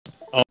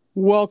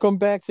Welcome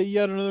back to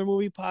yet another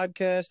movie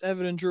podcast.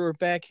 Evan and Drew are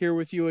back here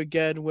with you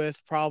again with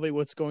probably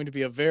what's going to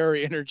be a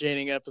very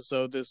entertaining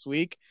episode this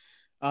week.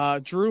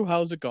 Drew,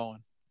 how's it going?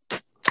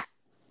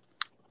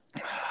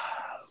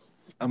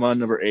 I'm on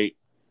number 8.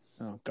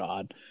 Oh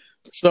God.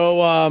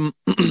 So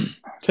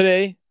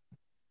today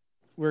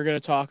we're going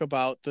to talk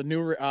about the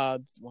new I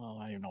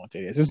don't even know what day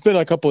it is. It's been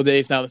a couple of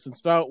days now since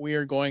it's out. We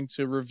are going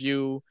to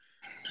review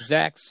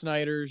Zack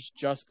Snyder's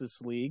Justice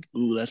League.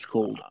 Ooh, that's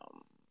cold.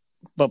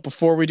 But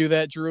before we do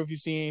that, Drew, have you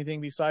seen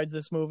anything besides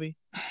this movie?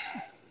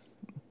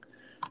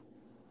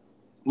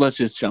 Let's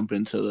just jump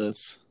into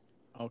this.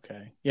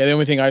 Okay. Yeah, the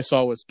only thing I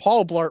saw was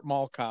Paul Blart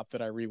Mall Cop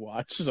that I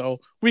rewatched,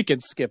 so we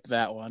can skip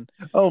that one.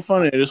 Oh,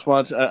 funny! I just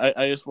watched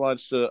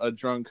a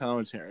drunk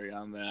commentary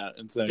on that.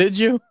 It's Did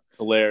you?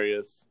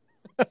 Hilarious.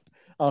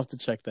 I'll have to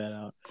check that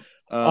out.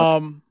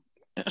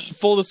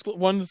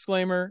 One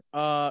disclaimer: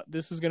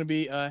 this is going to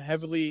be a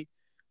heavily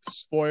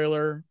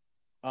spoiler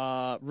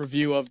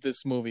review of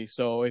this movie.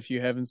 So if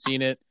you haven't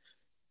seen it,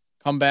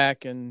 come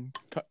back and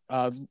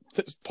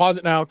pause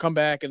it now. Come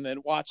back and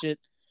then watch it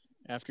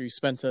after you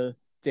spent a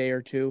day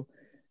or two,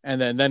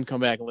 and then come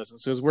back and listen.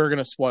 So we're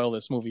gonna spoil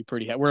this movie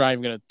pretty. We're not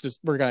even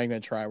gonna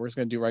try. We're just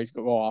gonna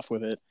go off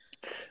with it.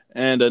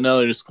 And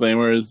another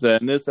disclaimer is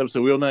that in this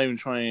episode, we will not even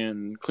try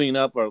and clean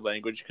up our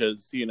language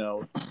because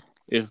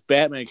if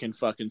Batman can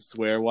fucking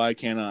swear, why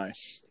can't I?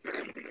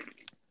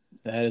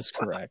 That is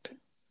correct.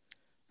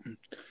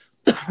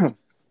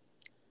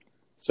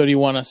 So, do you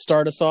want to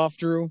start us off,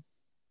 Drew?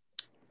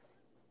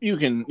 You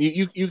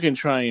can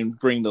try and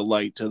bring the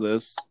light to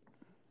this.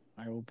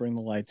 I will bring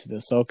the light to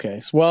this.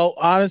 Okay. So, well,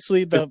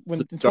 honestly, in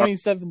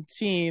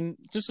 2017,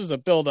 just as a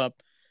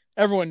build-up,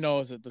 everyone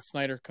knows that the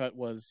Snyder Cut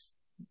was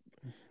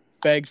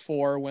begged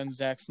for when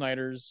Zack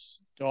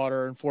Snyder's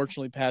daughter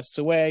unfortunately passed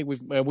away.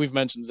 We've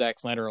mentioned Zack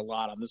Snyder a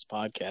lot on this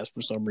podcast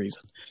for some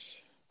reason.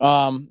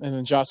 And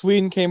then Joss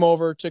Whedon came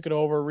over, took it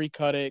over,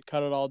 recut it,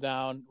 cut it all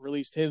down,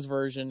 released his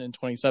version in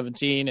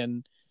 2017,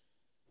 and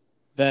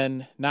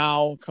then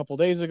now a couple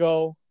days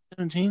ago,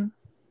 17.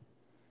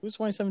 It was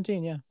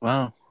 2017, yeah.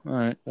 Wow. All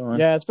right. Go on.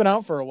 Yeah, it's been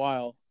out for a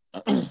while.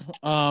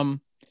 Now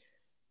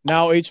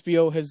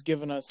HBO has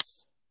given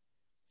us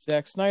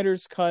Zack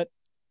Snyder's cut,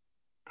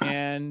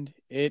 and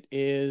it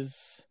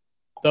is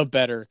the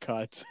better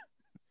cut.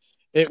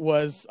 It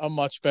was a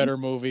much better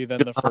movie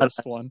than the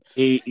first one. I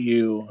hate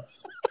you.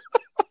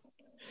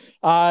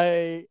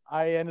 I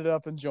ended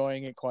up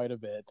enjoying it quite a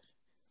bit.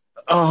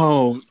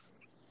 Oh.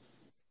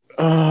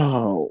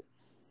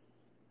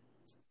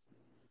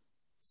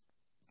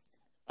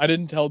 I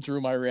didn't tell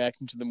Drew my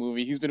reaction to the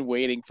movie. He's been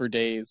waiting for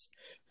days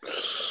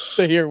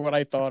to hear what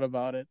I thought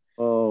about it.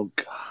 Oh,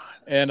 God.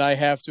 And I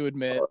have to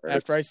admit,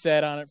 after I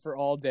sat on it for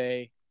all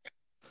day,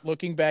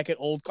 looking back at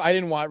I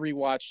didn't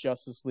rewatch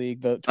Justice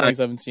League, the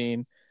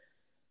 2017.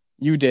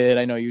 You did.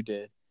 I know you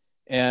did.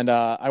 And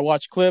I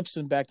watched clips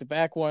and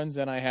back-to-back ones,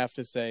 and I have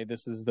to say,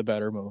 this is the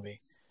better movie.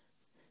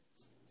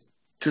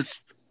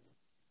 Just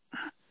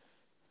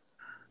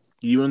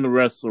you and the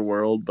rest of the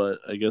world, but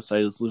I guess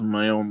I just live in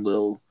my own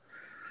little...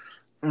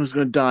 I'm just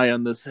going to die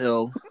on this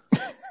hill.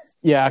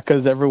 Yeah,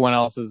 because everyone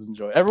else has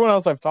enjoyed it. Everyone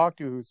else I've talked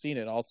to who's seen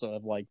it also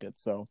have liked it,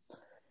 so...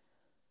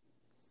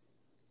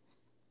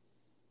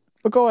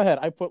 But go ahead.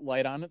 I put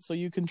light on it so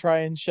you can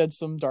try and shed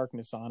some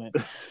darkness on it.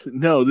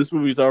 No, this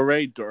movie's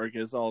already dark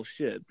as all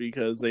shit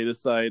because they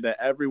decide that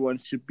everyone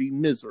should be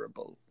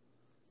miserable.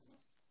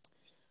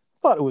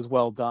 Thought it was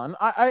well done.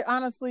 I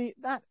honestly,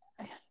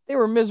 they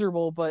were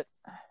miserable, but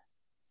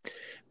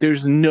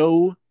there's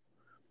no...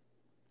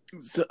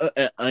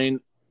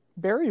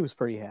 Barry was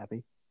pretty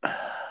happy.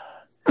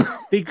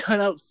 They cut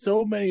out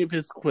so many of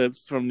his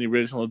clips from the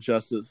original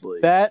Justice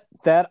League. That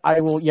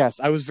I will...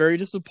 Yes, I was very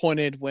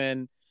disappointed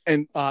when...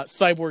 And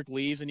Cyborg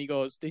leaves and he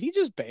goes, did he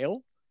just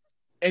bail?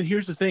 And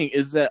here's the thing,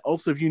 is that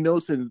also if you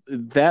notice in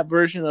that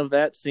version of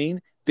that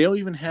scene, they don't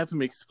even have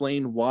him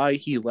explain why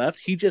he left.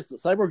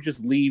 Cyborg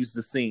just leaves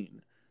the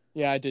scene.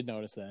 Yeah, I did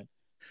notice that.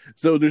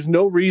 So there's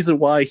no reason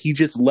why he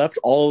just left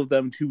all of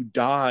them to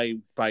die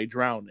by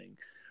drowning.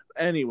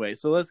 Anyway,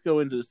 so let's go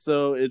into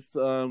so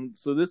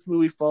this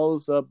movie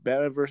follows up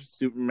Batman vs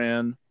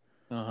Superman.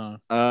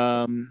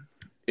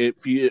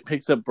 It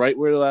picks up right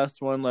where the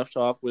last one left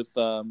off with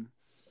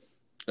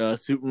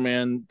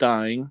Superman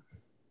dying,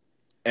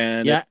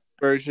 and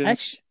version.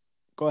 Actually,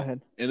 go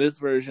ahead. In this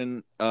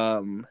version,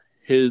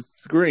 his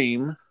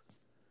scream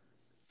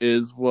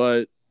is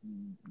what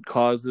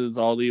causes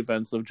all the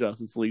events of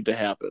Justice League to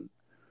happen.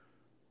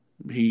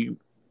 He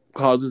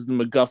causes the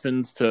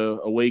MacGuffins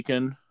to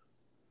awaken,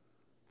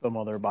 the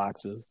mother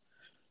boxes,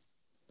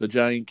 the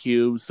giant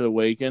cubes to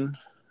awaken,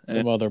 and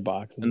the mother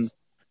boxes.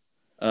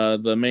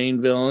 And, the main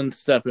villain,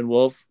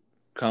 Steppenwolf,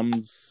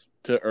 comes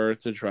to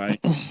Earth to try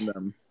and kill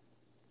them.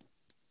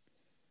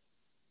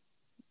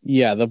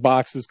 Yeah, the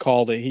box is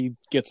called it. He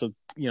gets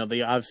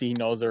obviously he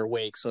knows they're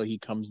awake, so he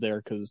comes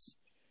there because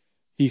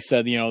he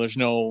said, there's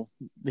no.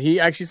 He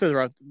actually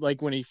says,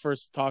 like when he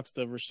first talks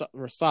to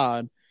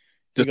Rasad,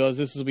 he goes,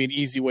 "This will be an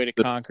easy way to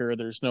conquer.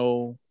 There's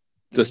no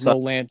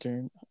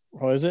lantern."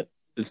 What is it?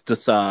 It's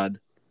Desaad.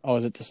 Oh,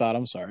 is it Desaad?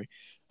 I'm sorry.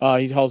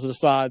 He calls it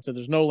Desaad. Said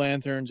there's no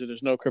lanterns or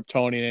there's no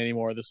Kryptonian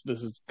anymore. This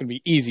is going to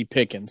be easy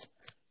pickings.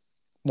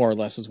 More or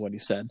less is what he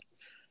said.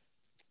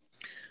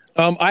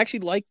 I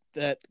actually like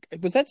that.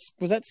 Was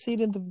that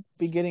scene in the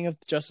beginning of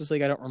Justice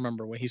League? I don't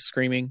remember when he's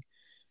screaming.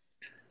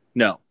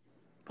 No.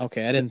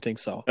 Okay, I didn't think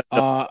so.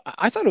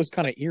 I thought it was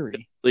kind of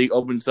eerie. League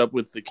opens up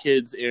with the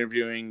kids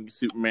interviewing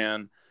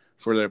Superman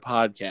for their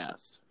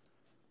podcast.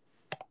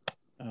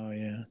 Oh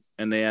yeah.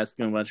 And they ask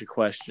him a bunch of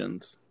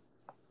questions.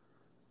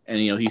 And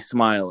he's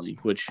smiling,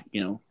 which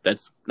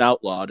that's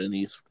outlawed in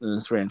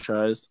this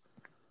franchise.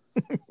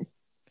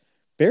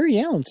 Barry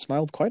Allen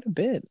smiled quite a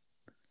bit.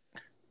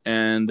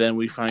 And then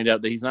we find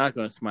out that he's not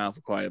going to smile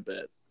for quite a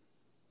bit.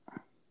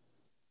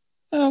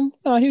 No,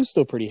 he was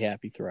still pretty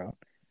happy throughout.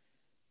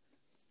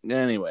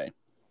 Anyway,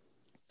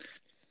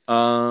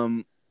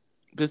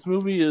 this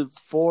movie is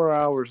 4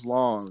 hours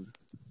long.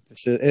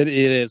 It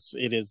is.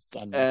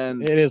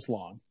 And it is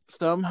long.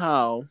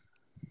 Somehow,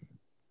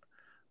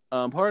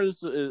 part of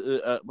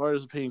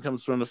this opinion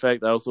comes from the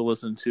fact that I also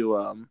listened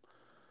to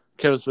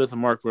Kevin Smith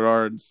and Mark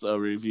Bernard's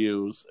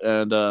reviews,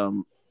 and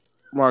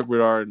Mark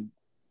Bernard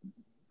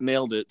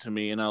nailed it to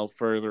me, and I'll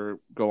further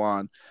go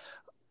on.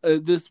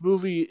 This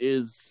movie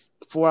is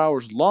 4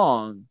 hours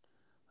long,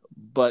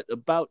 but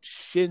about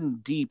shin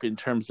deep in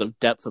terms of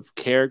depth of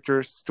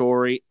character,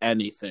 story,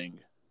 anything.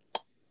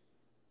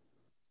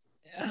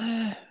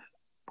 And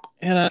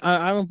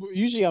I'm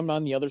usually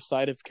on the other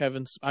side of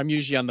Kevin's. I'm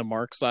usually on the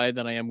Mark side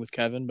than I am with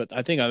Kevin, but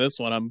I think on this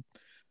one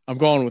I'm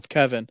going with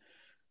Kevin.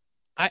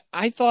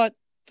 I thought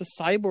the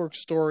Cyborg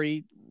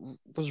story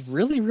was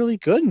really, really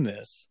good in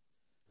this.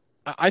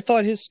 I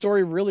thought his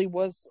story really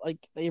was like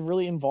they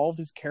really involved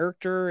his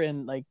character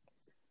and like.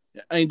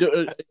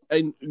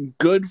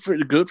 Good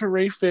for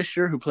Ray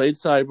Fisher, who played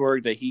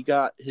Cyborg, that he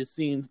got his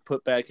scenes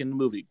put back in the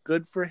movie.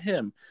 Good for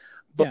him.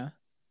 But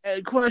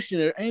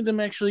question: are any of them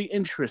actually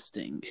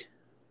interesting?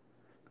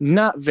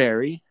 Not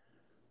very.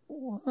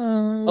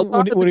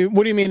 What do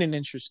you mean in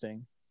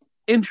interesting?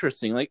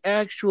 Interesting, like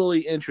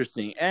actually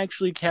interesting,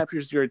 actually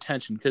captures your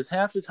attention. Because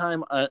half the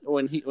time,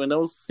 when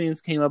those scenes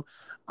came up,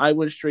 I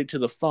went straight to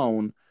the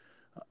phone.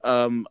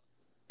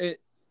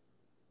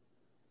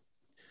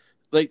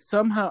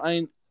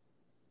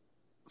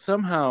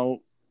 Somehow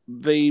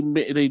they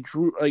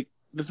drew, like,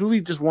 this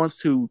movie just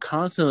wants to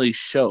constantly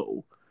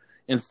show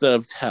instead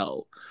of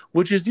tell,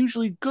 which is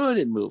usually good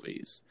in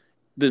movies.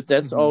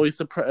 That's always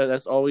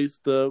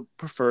the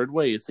preferred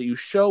way, is that you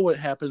show what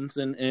happens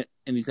in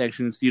these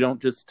actions. You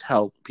don't just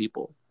tell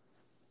people.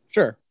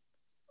 Sure.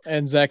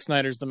 And Zack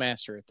Snyder's the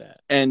master at that.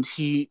 And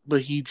he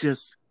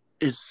just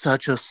is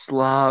such a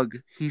slog.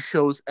 He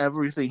shows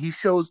everything. He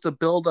shows the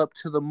build up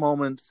to the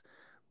moments,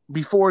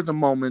 before the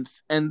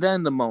moments, and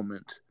then the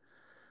moment.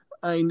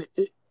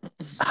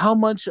 How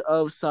much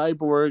of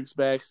Cyborg's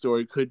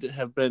backstory could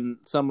have been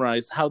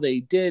summarized how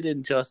they did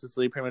in Justice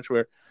League, pretty much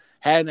where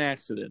had an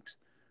accident.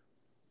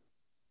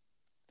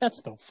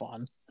 That's no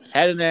fun.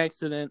 Had an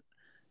accident.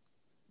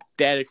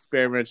 Dad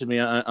experimented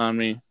on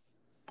me.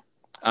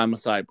 I'm a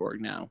cyborg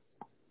now.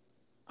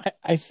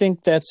 I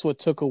think that's what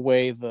took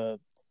away the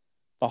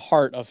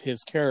heart of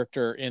his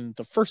character in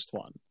the first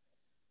one.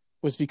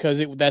 Was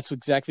because that's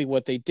exactly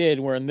what they did.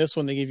 Where in this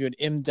one they gave you an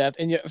in-depth,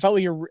 and it felt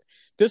like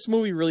this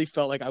movie really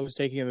felt like I was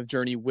taking a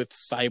journey with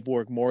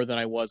Cyborg more than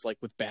I was like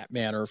with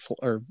Batman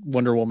or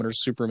Wonder Woman or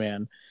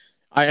Superman.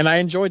 I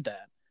enjoyed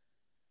that.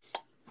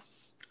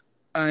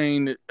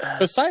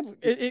 Because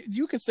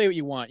you could say what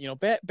you want,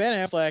 Ben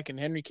Affleck and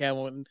Henry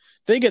Cavill,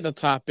 they get the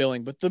top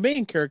billing, but the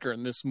main character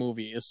in this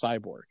movie is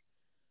Cyborg.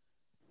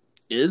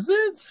 Is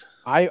it?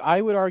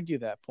 I would argue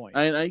that point.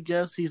 I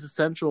guess he's a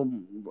central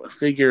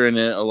figure in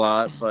it a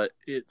lot, but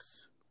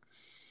it's.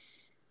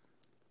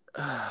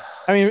 I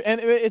mean, and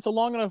it's a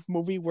long enough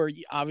movie where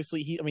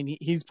obviously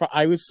he's.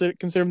 I would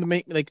consider him the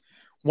main, like,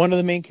 one of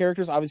the main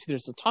characters. Obviously,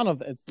 there's the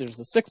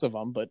 6 of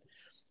them, but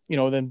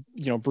then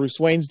Bruce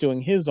Wayne's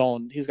doing his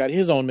own. He's got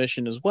his own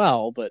mission as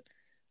well. But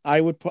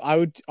I would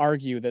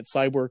argue that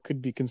Cyborg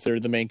could be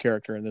considered the main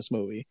character in this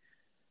movie.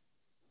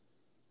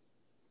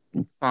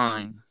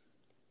 Fine.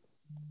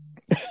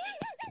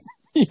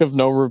 You have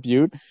no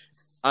rebuke.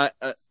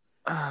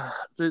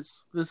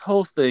 This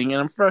whole thing,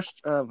 and I'm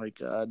frustrated. Oh my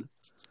god!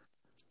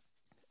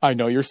 I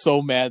know you're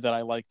so mad that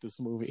I like this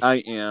movie.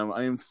 I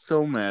am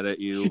so mad at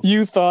you.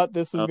 You thought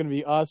this was going to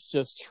be us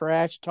just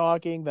trash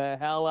talking the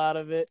hell out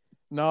of it.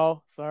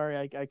 No, sorry,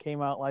 I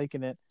came out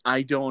liking it.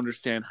 I don't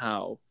understand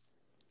how.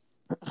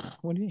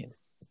 What do you mean?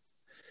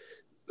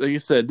 Like you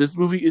said, this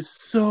movie is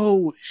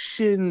so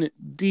shin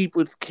deep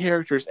with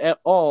characters at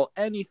all,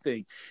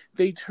 anything.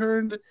 They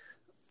turned.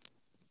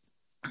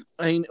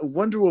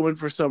 Wonder Woman,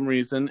 for some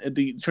reason,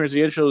 towards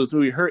the intro of this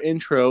movie, her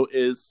intro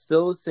is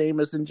still the same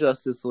as in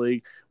Justice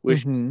League,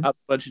 which a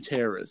bunch of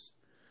terrorists.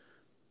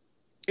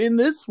 In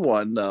this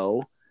one,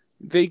 though,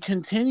 they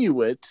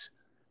continue it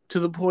to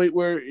the point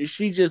where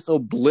she just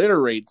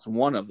obliterates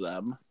one of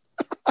them.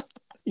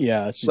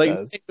 Yeah, she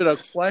does. It's been a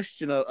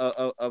question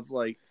of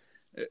like,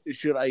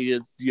 should I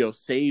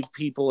save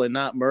people and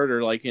not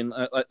murder? Like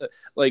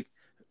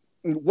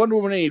Wonder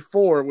Woman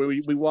 84, where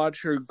we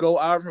watch her go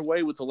out of her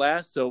way with the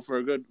lasso for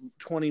a good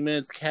 20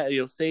 minutes,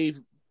 save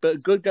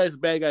good guys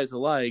and bad guys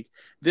alike.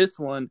 This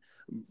one,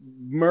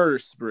 murder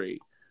spree.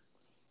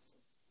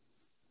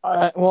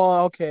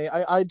 Well, okay,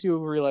 I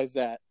do realize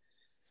that.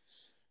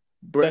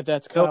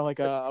 That's kind of like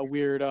a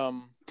weird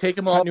take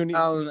them all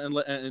down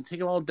and take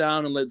them all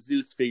down and let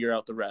Zeus figure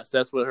out the rest.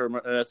 That's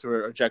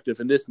her objective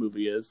in this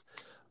movie is.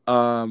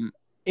 In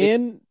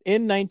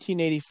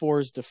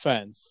 1984's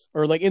defense,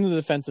 or like in the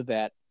defense of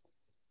that,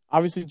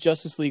 obviously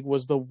Justice League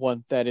was the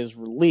one that is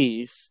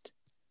released,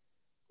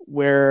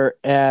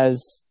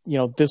 whereas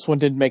this one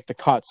didn't make the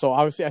cut. So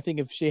obviously, I think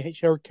if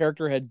her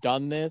character had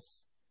done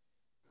this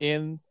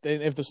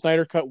if the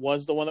Snyder cut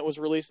was the one that was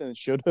released and it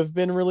should have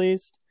been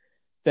released,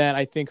 then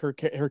I think her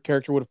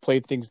character would have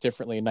played things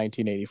differently in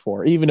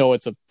 1984, even though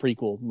it's a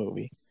prequel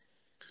movie.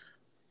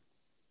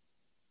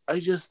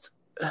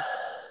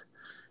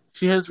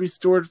 She has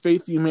restored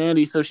faith in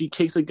humanity, so she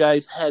kicks a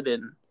guy's head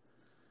in.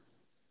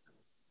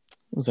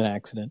 It was an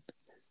accident.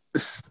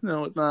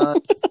 No, it's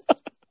not.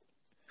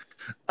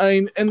 I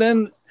mean, and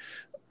then,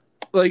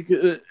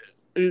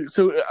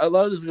 so a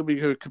lot of this is going to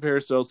be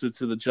comparison also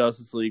to the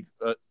Justice League,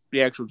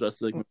 the actual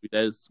Justice League movie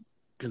that is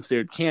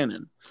considered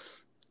canon,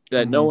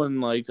 that no one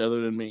liked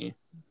other than me.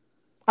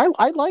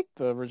 I liked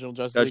the original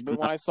Justice League, but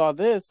when I saw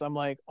this, I'm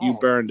like, you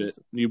burned it.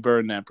 You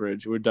burned that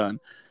bridge. We're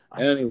done.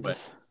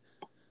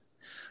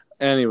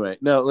 Anyway,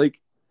 no,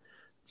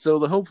 so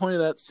the whole point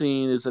of that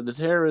scene is that the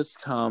terrorists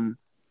come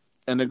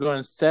and they're going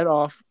to set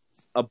off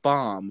a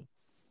bomb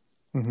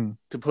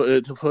to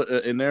put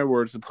in their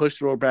words, to push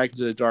the world back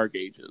into the Dark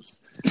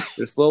Ages.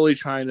 They're slowly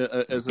trying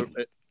to,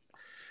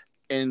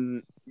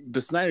 in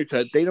the Snyder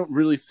cut, they don't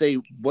really say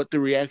what the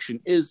reaction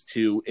is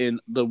to.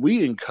 In the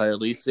Whedon cut, at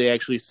least, they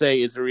actually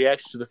say it's a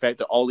reaction to the fact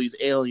that all these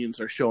aliens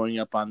are showing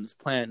up on this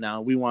planet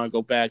now. We want to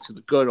go back to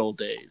the good old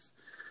days.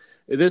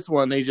 In this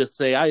one, they just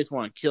say, I just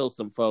want to kill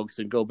some folks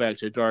and go back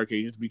to the Dark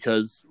Ages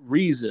because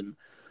reason.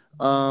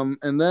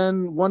 And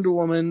then Wonder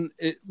Woman,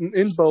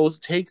 in both,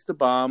 takes the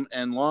bomb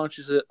and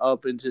launches it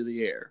up into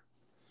the air.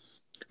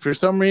 For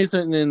some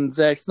reason, in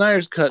Zack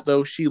Snyder's cut,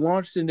 though, she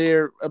launched in the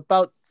air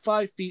about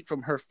 5 feet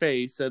from her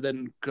face and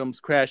then comes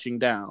crashing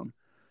down.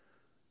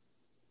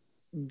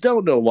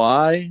 Don't know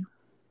why.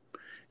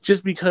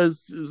 Just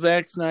because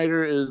Zack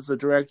Snyder is a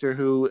director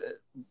who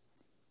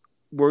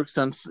works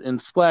in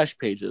splash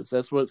pages.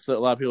 That's what a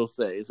lot of people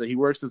say, is that he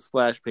works in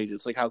splash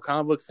pages. Like how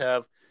comic books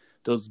have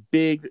those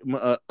big,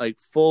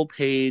 full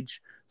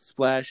page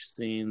splash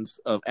scenes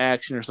of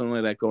action or something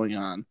like that going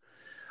on.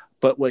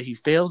 But what he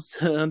fails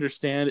to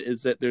understand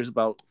is that there's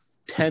about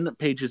 10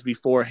 pages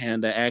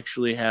beforehand that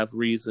actually have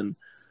reason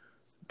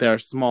that are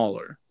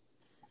smaller.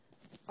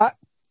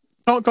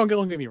 Don't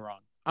get me wrong.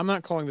 I'm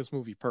not calling this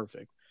movie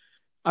perfect.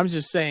 I'm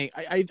just saying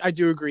I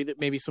do agree that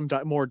maybe some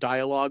more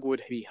dialogue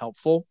would be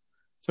helpful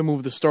to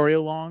move the story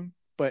along.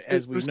 But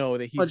as we know,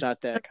 that he's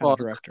not that kind of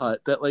director.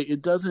 That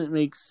it doesn't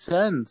make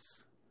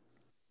sense.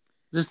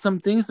 There's some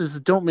things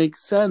that don't make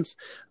sense.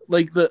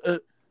 Like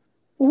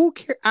who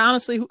cares?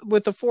 Honestly,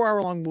 with the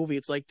 4-hour-long movie,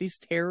 it's like these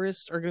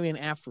terrorists are going to be an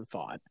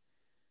afterthought.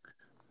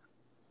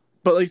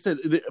 But like I said,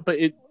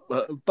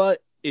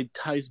 but it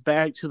ties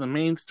back to the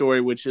main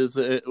story, which is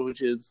the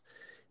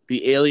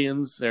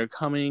aliens that are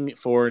coming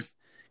forth.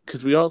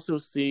 Because we also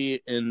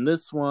see in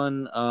this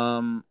one,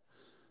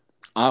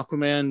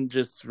 Aquaman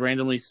just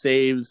randomly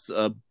saves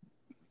a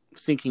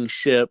sinking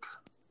ship.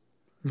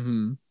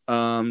 Saves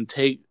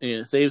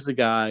the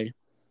guy.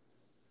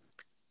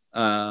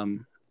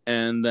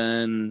 And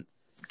then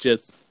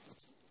just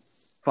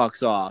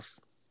fucks off.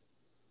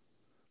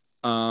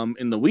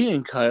 In the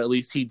Whedon cut, at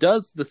least he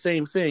does the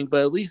same thing,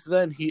 but at least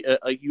then he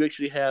you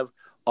actually have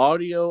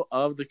audio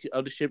of the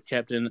ship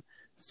captain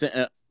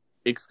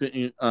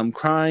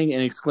crying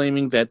and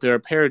exclaiming that there are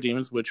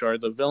parademons, which are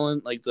the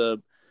villain, like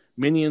the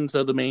minions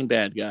of the main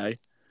bad guy.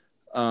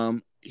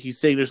 He's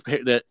saying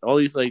that all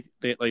these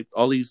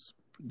all these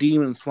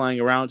demons flying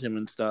around him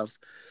and stuff,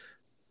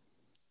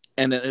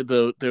 and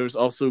there's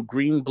also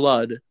green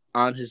blood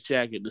on his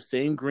jacket, the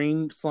same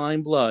green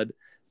slime blood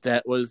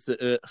that was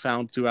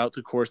found throughout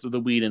the course of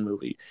the Whedon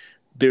movie.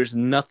 There's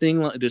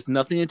nothing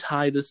to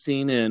tie this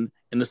scene in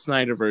the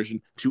Snyder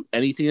version to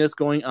anything that's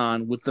going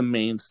on with the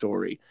main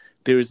story.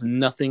 There is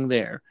nothing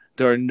there.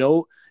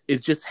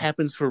 It just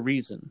happens for a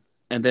reason,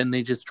 and then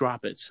they just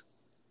drop it.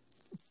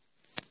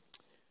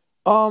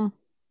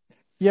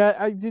 Yeah,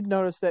 I did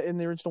notice that in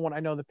the original one. I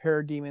know the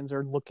parademons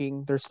are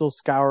they're still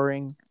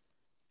scouring.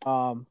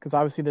 Because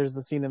obviously there's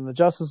the scene in the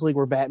Justice League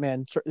where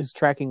Batman is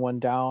tracking one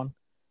down.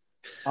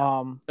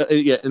 In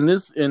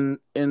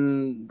the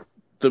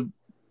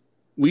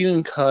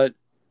Whedon cut,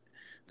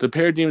 the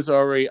parademons are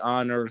already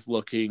on Earth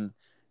looking.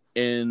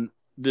 In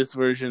this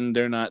version,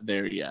 they're not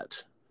there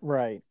yet.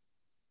 Right.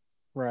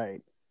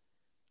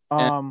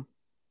 Go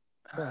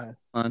ahead.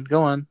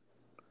 Go on.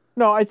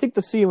 No, I think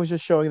the scene was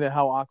just showing that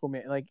how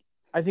Aquaman,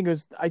 I think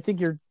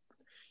you're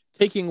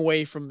taking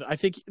away from I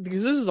think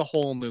because this is a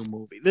whole new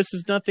movie. This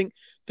is nothing.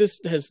 This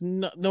has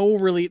no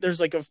really. There's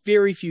like a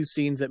very few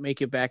scenes that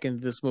make it back into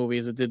this movie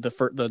as it did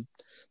the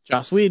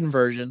Joss Whedon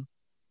version.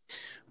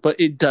 But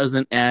it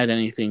doesn't add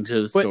anything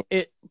to the story.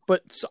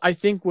 But I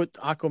think what the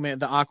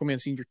Aquaman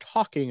scene you're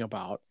talking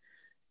about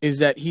is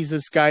that he's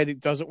this guy that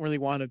doesn't really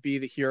want to be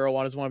the hero,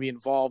 doesn't want to be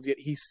involved, yet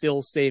he's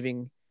still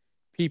saving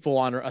people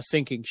on a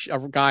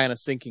guy on a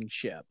sinking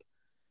ship.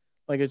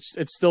 Like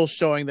it's still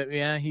showing that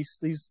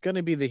he's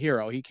gonna be the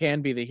hero. He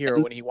can be the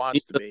hero when he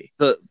wants to be.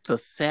 The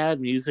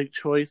sad music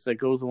choice that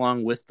goes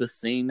along with the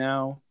scene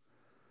now.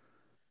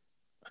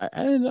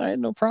 I had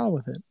no problem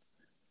with it.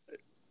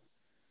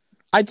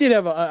 I did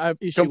have a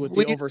issue with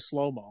the over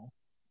slow mo.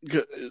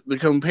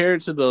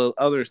 Compared to the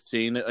other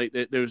scene,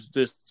 there's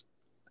just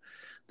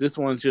this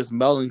one's just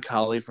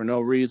melancholy for no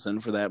reason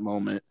for that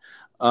moment.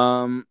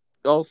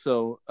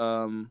 Also,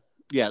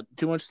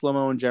 too much slow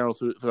mo in general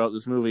throughout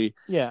this movie.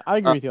 Yeah, I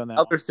agree with you on that.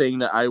 Other thing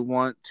that I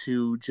want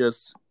to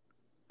just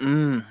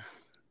Wonder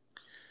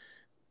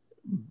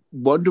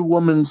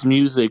Woman's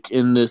music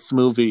in this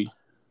movie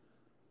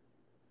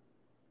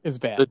is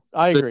bad.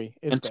 I agree.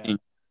 It's bad.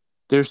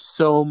 There's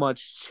so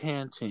much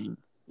chanting.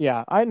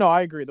 Yeah, I know.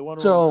 I agree. The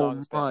Wonder Woman song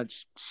is bad. So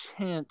much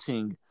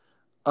chanting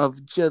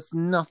of just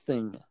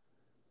nothing.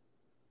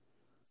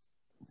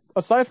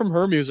 Aside from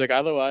her music,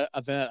 I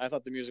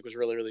thought the music was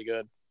really, really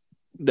good.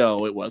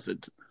 No, it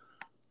wasn't.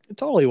 It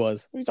totally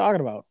was. What are you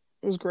talking about?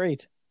 It was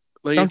great.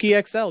 Like Junkie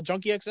XL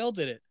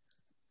did it.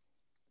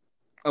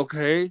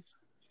 Okay.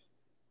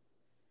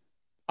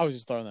 I was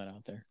just throwing that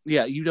out there.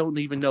 Yeah, you don't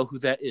even know who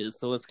that is,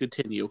 so let's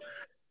continue.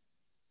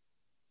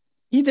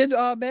 He did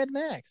Mad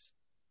Max.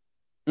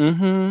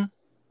 Mm-hmm.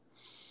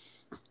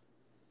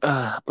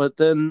 But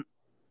then,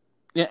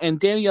 yeah, and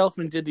Danny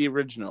Elfman did the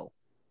original.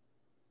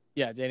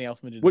 Yeah, Danny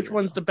Elfman did. Which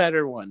one's the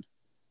better one?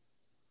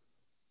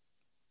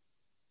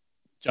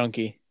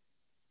 Junkie.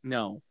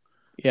 No.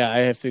 Yeah, I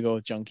have to go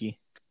with Junkie.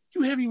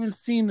 You haven't even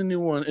seen the new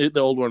one, the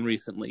old one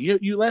recently.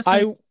 You last.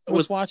 I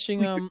was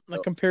watching a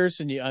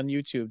comparison on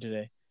YouTube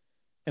today,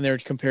 and they were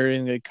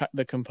comparing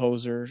the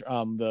composer,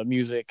 the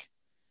music,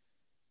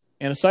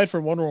 and aside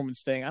from Wonder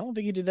Woman's thing, I don't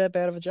think he did that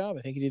bad of a job.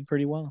 I think he did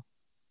pretty well.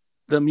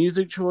 The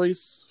music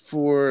choice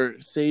for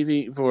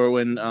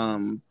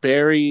when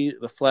Barry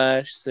the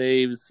Flash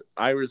saves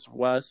Iris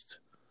West.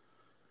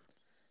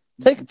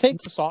 Take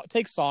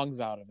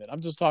songs out of it.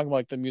 I'm just talking about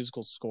like the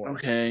musical score.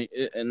 Okay,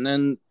 and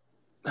then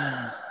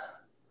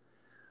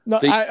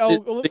let's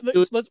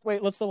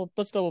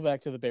double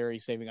back to the Barry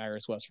saving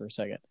Iris West for a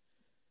second.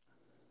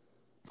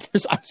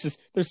 There's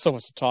so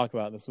much to talk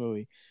about in this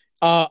movie.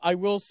 I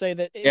will say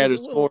that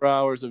there's 4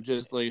 hours of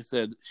just like I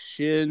said,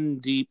 shin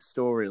deep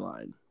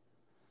storyline.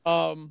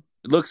 It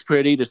looks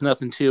pretty. There's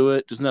nothing to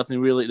it. There's no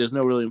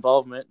real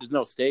involvement. There's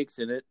no stakes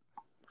in it.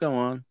 Come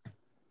on.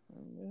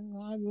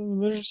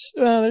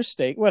 There's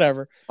stake.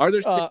 Whatever. Are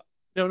there?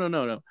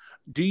 No.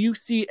 Do you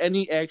see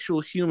any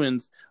actual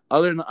humans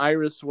other than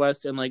Iris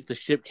West and like the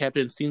ship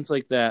captain, scenes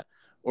like that,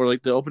 or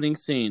like the opening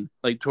scene,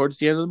 like towards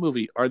the end of the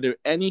movie? Are there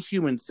any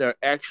humans that are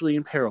actually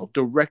in peril,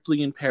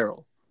 directly in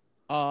peril?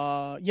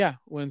 Yeah.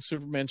 When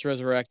Superman's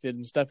resurrected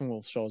and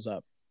Steppenwolf shows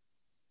up.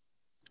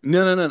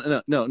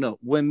 No.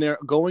 When they're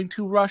going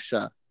to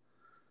Russia,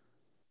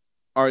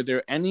 are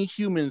there any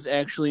humans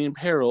actually in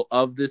peril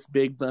of this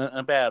big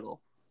battle?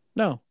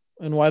 No.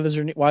 And why does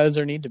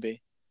there need to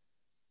be?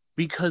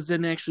 Because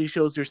then it actually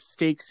shows there's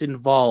stakes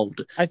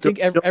involved. I think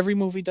every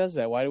movie does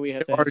that. Why do we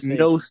have to have stakes? There are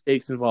no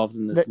stakes involved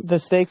in this. The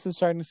stakes is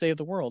trying to save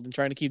the world and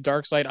trying to keep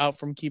Darkseid out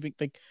from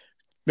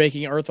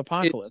making Earth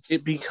apocalypse.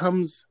 It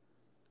becomes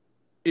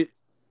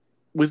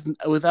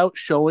without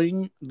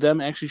showing them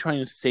actually trying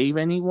to save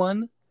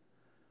anyone.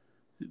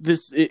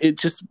 It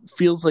just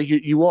feels like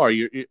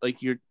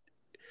you're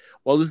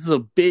while this is a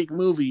big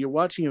movie, you're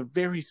watching a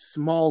very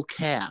small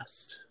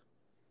cast.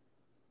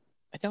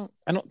 I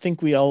don't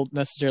think we all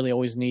necessarily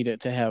always need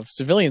it to have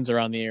civilians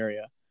around the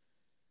area.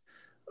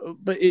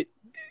 But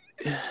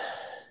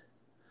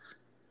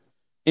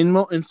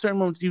in certain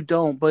moments you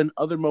don't, but in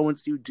other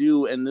moments you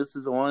do, and this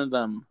is one of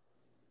them.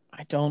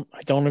 I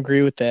don't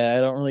agree with that.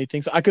 I don't really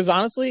think so. Because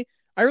honestly,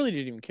 I really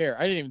didn't even care.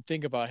 I didn't even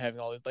think about having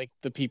all like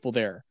the people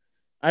there.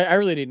 I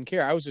really didn't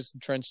care. I was just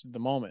entrenched in the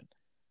moment.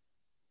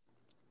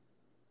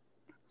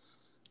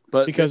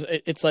 But because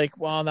it's like,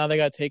 well, now they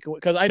got to take away.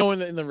 Because I know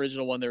in the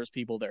original one there was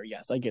people there.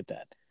 Yes, I get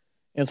that.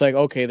 And it's like,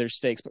 okay, there's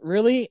stakes. But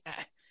really,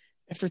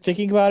 after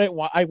thinking about it,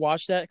 I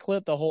watched that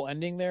clip, the whole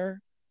ending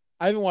there.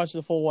 I haven't watched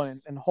the full one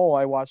in whole.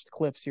 I watched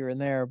clips here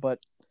and there, but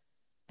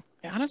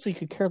I honestly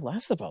could care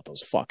less about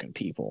those fucking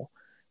people.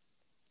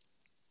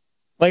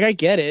 Like, I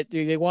get it.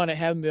 They want to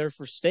have them there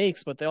for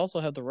stakes, but they also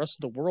have the rest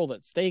of the world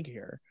at stake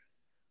here.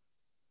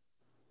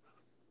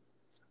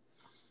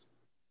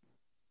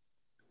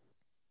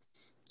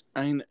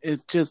 I mean,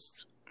 it's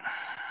just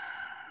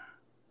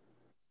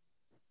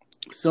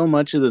so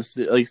much of this,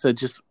 like I said,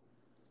 just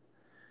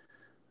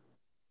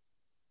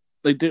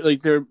like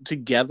they're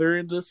together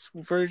in this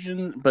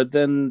version, but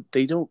then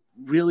they don't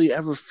really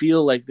ever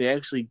feel like they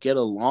actually get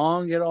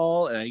along at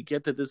all. And I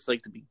get that this is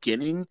like the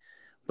beginning,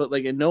 but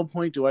like at no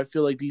point do I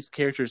feel like these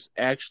characters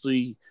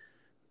actually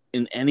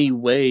in any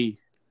way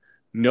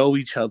know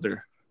each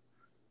other.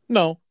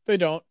 No, they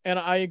don't. And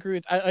I agree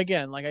with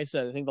again, like I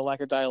said, I think the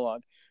lack of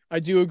dialogue. I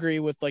do agree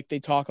with like they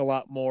talk a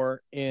lot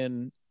more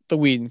in the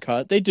Whedon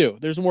cut. They do.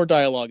 There's more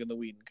dialogue in the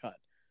Whedon cut.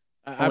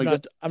 Oh my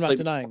god, I'm not like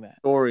denying that.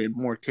 story and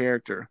more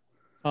character.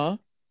 Huh?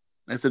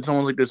 I said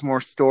someone's like there's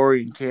more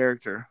story and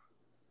character.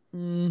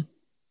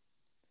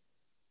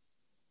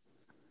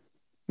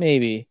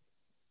 Maybe.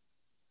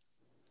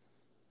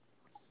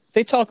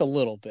 They talk a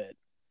little bit.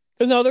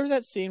 Because no, there's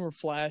that scene where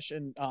Flash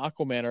and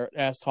Aquaman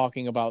are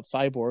talking about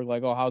Cyborg,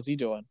 like, oh, how's he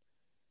doing?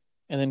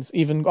 And then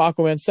even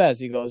Aquaman says,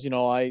 he goes,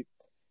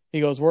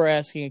 we're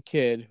asking a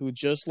kid who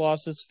just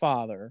lost his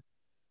father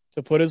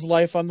to put his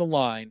life on the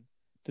line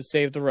to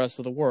save the rest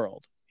of the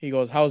world. He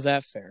goes, how's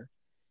that fair?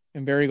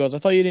 And Barry goes, I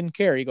thought you didn't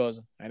care. He goes,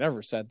 I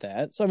never said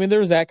that. So, I mean,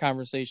 there's that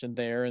conversation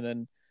there. And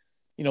then,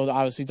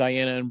 obviously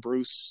Diana and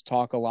Bruce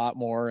talk a lot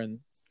more. And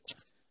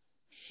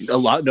a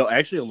lot of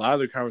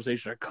their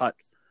conversations are cut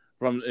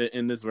from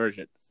in this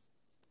version.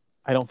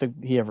 I don't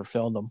think he ever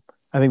filmed them.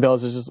 I think that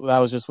was just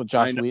what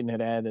Joss Whedon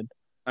had added.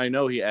 I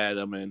know he added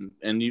them in,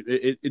 and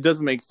it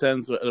doesn't make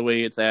sense the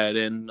way it's added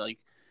in. Like,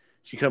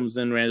 she comes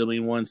in randomly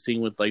in one scene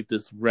with like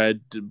this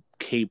red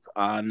cape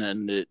on,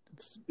 and it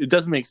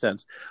doesn't make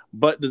sense.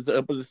 But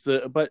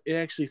it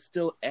actually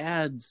still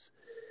adds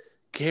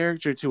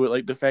character to it,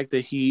 like the fact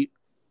that in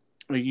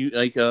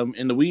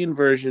the Whedon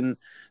version,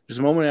 there's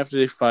a moment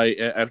after a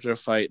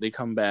fight, they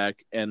come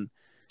back and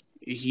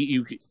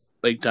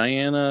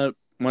Diana,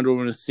 Wonder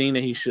Woman is seeing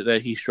that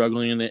he's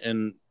struggling in it,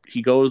 and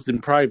he goes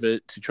in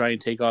private to try and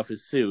take off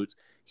his suit.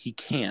 He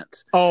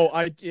can't. Oh,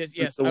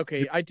 yes,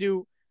 okay, I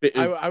do.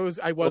 I was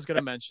going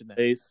to mention that.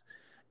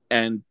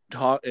 And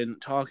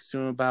talks to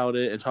him about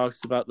it, and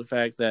talks about the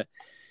fact that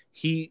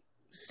he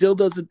still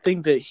doesn't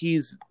think that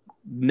he's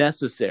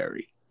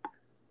necessary.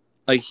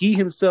 Like, he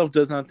himself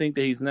does not think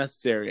that he's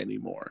necessary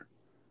anymore.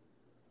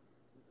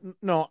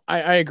 No,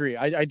 I agree.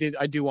 I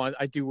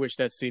do wish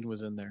that scene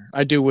was in there.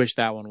 I do wish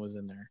that one was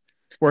in there,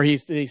 where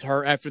he's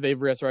hurt after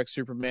they've resurrected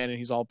Superman and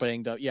he's all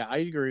banged up. Yeah, I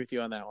agree with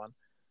you on that one.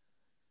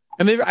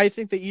 And I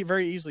think they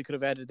very easily could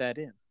have added that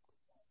in.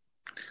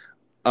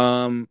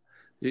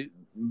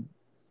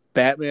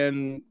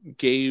 Batman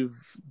gave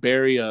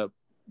Barry a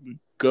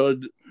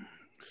good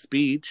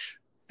speech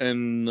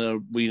in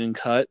the Whedon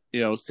cut.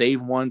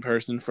 Save one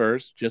person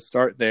first. Just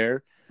start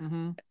there.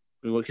 Mm-hmm.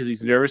 Because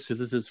he's nervous because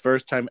this is his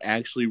first time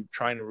actually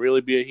trying to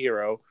really be a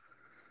hero.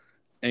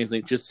 And he's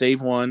like, just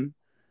save one. And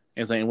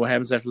he's like, what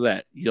happens after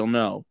that? You'll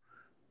know.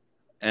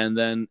 And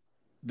then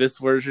this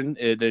version,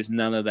 there's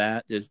none of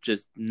that. There's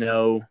just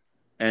no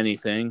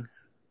anything.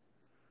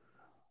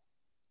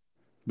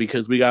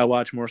 Because we gotta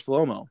watch more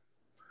slow-mo.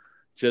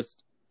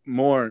 Just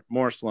more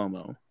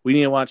slow-mo. We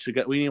need to watch a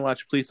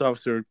police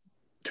officer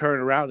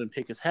turn around and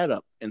pick his head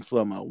up in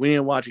slow-mo. We need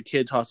to watch a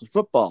kid toss a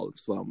football in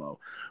slow-mo.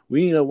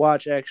 We need to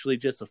watch actually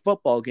just a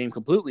football game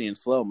completely in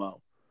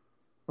slow-mo.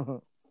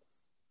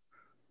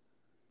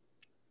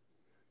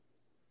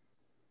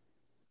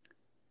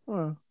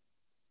 I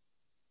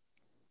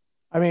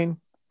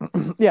mean,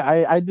 yeah,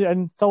 I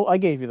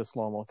gave you the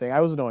slow-mo thing. I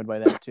was annoyed by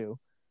that too.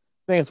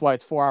 I think that's why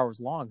it's 4 hours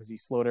long, because he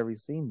slowed every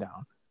scene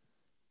down.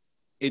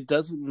 It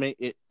doesn't make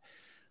it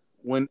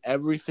when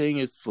everything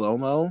is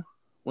slow-mo.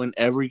 When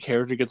every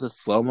character gets a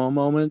slow-mo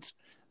moment,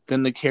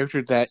 then the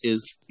character that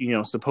is,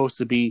 supposed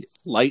to be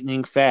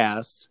lightning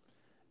fast,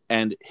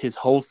 and his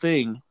whole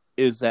thing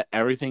is that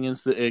everything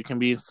it can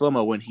be in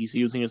slow-mo when he's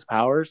using his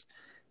powers,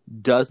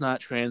 does not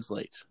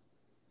translate.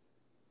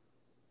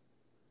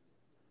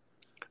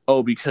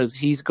 Oh, because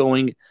he's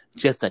going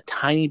just a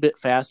tiny bit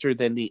faster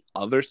than the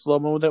other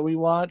slow-mo that we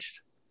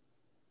watched?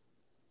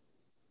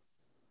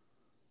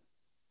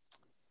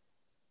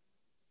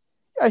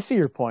 I see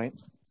your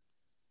point.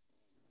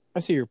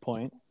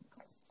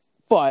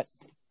 But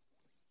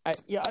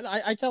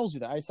I told you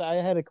that. I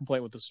had a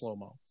complaint with the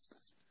slow-mo.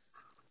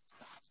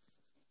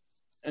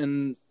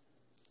 And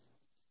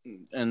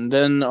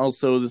then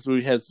also this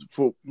movie has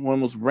one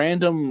most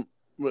random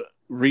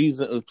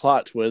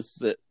plot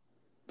twist that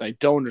I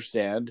don't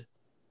understand.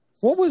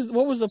 What was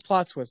the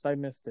plot twist? I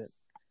missed it.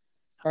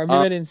 Or maybe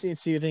I didn't see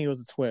you think it was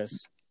a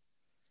twist.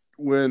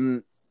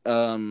 When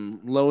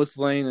Lois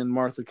Lane and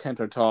Martha Kent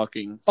are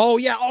talking. Oh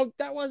yeah,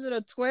 that wasn't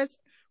a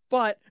twist,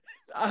 but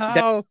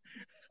I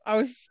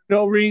was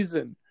no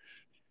reason.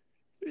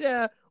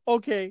 Yeah,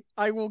 okay.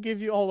 I will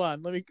give you. Hold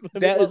on. Let me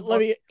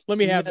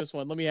have this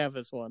one. Let me have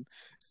this one.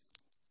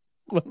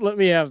 Let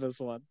me have this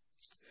one.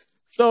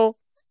 So,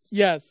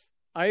 yes,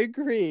 I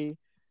agree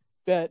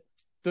that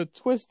the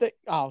twist that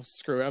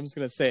screw it. I'm just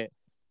gonna say it.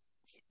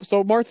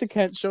 So Martha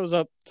Kent shows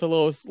up to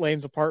Lois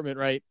Lane's apartment,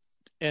 right?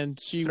 And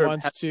she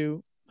wants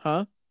to,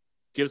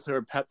 gives her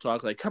a pep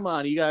talk, like, "Come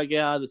on, you gotta get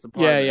out of this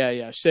apartment."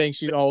 Yeah. Saying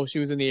she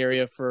was in the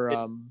area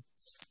for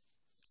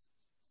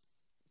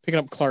picking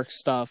up Clark's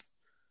stuff,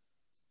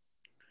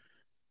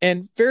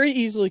 and very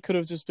easily could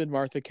have just been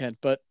Martha Kent,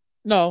 but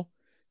no,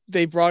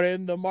 they brought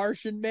in the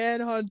Martian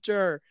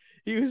Manhunter.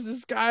 He was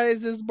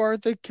disguised as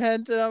Martha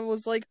Kent, and I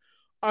was like,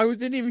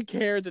 didn't even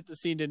care that the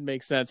scene didn't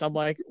make sense. I'm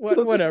like,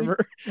 whatever.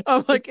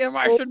 I'm like, the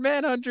Martian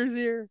Manhunter's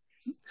here.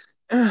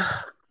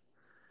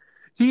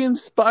 He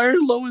inspired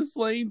Lois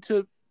Lane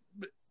to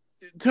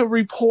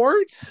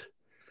report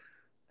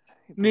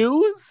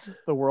news.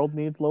 The world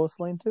needs Lois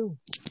Lane too.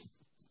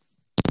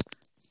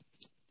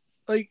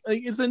 Like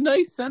it's a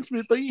nice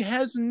sentiment, but he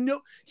has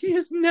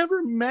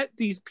never met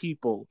these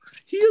people.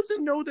 He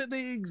doesn't know that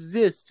they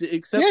exist.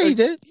 Except he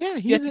did. Yeah,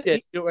 he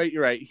did.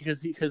 You're right.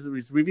 Because it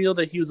was revealed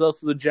that he was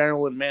also the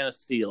general in Man of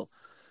Steel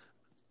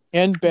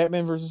and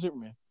Batman versus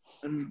Superman.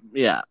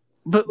 Yeah,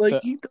 but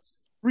he doesn't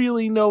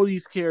really know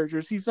these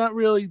characters. He's not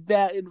really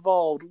that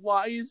involved.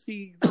 Why is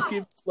he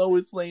giving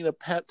Lois Lane a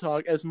pep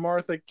talk as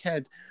Martha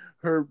Kent,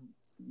 her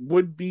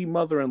would-be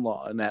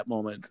mother-in-law in that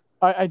moment?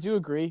 I do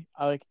agree.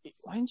 Why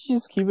didn't you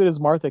just keep it as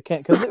Martha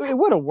Kent? Because it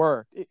would have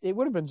worked. It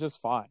would have been just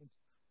fine.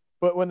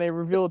 But when they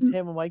revealed it's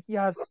him, I'm like,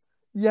 yes,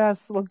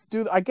 let's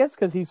do that. I guess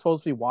because he's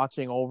supposed to be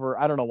watching over.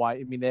 I don't know why.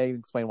 I mean, they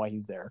explain why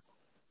he's there.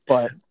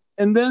 But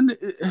and then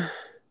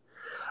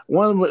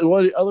one of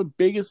the other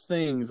biggest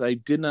things I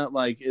did not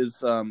like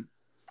is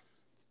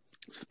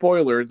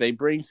spoiler. They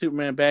bring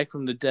Superman back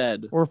from the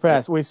dead. We're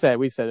past. We said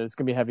it's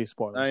gonna be heavy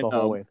spoilers the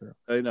whole way through.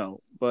 I know,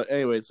 but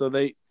anyway, so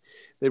they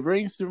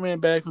bring Superman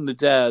back from the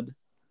dead,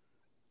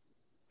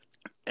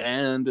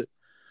 and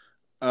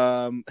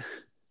one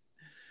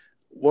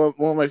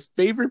of my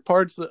favorite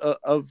parts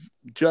of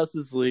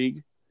Justice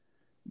League,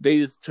 they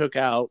just took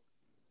out.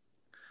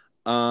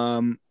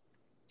 So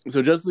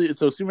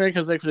Superman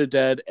comes back from the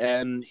dead,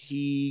 and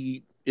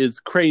he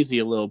is crazy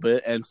a little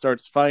bit and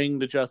starts fighting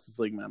the Justice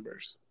League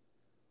members.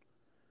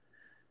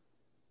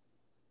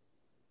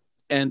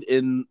 And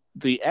in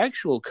the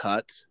actual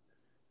cut,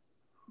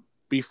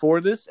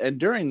 before this and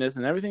during this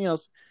and everything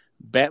else,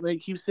 Batman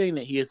keeps saying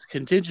that he has a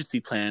contingency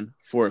plan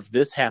for if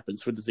this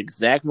happens, for this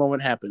exact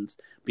moment happens,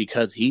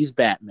 because he's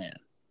Batman.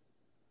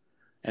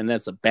 And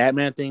that's a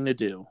Batman thing to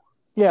do.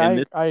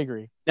 Yeah, I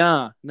agree.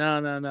 No.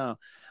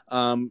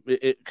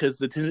 Because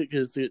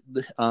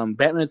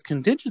Batman's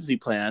contingency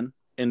plan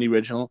in the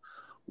original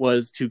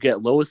was to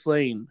get Lois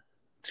Lane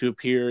to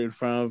appear in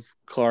front of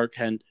Clark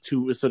Kent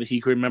so that he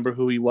could remember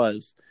who he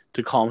was,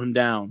 to calm him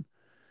down,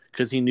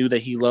 because he knew that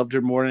he loved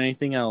her more than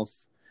anything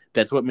else.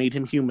 That's what made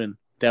him human.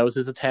 That was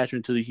his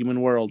attachment to the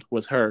human world,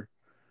 was her.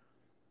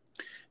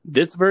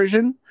 This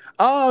version,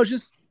 I was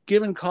just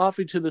giving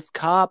coffee to this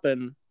cop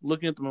and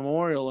looking at the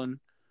memorial, and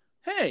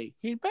hey,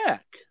 he's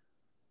back.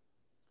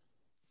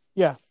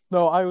 Yeah,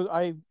 no,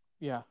 I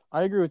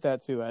agree with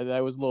that too.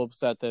 I was a little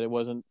upset that it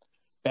wasn't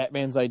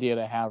Batman's idea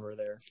to have her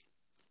there,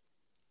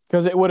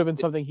 because it would have been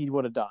something he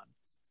would have done.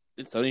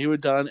 It's something he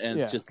would have done, and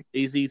it's just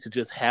easy to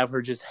just have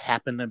her just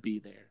happen to be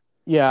there.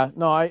 Yeah,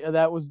 no, I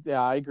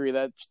agree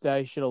that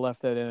I should have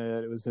left that in.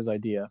 It was his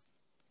idea.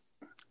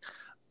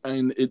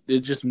 And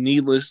it just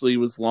needlessly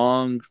was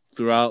long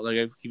throughout, like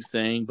I keep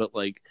saying, but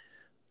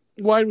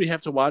why do we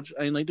have to watch?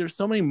 I mean, there's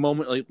so many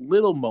moments,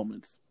 little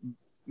moments,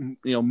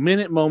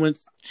 minute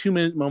moments,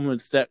 2-minute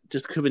moments that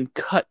just could have been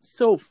cut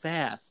so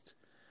fast.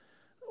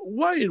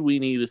 Why did we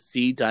need to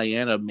see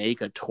Diana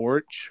make a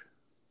torch?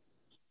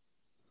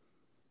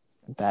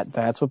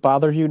 That's what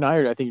bothered you,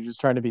 Snyder. I think you're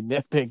just trying to be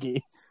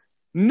nitpicky.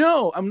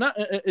 No, I'm not.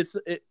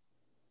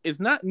 It's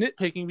not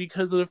nitpicking,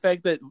 because of the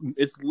fact that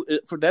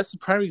that's the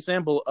prime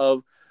example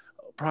of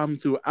a problem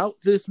throughout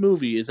this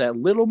movie, is that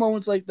little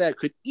moments like that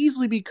could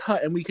easily be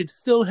cut and we could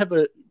still have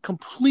a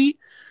complete,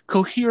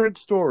 coherent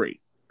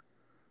story.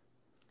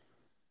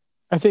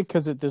 I think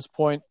because at this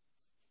point,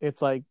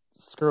 it's like,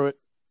 screw it.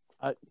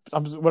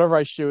 Whatever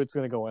I shoot, it's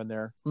going to go in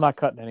there. I'm not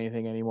cutting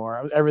anything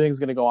anymore. Everything's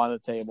going to go on the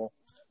table.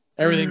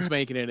 Everything's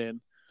making it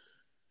in.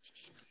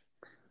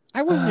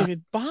 I wasn't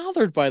even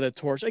bothered by the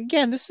torch.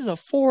 Again, this is a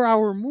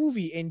 4-hour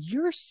movie, and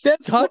you're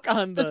stuck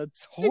on the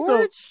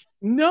torch?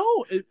 No,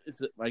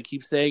 I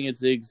keep saying it's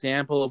the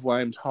example of what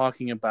I'm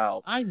talking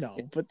about. I know,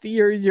 but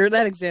you're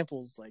that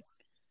example is like...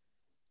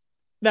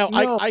 Now,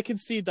 no. I can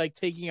see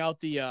taking out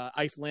the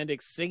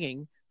Icelandic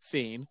singing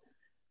scene.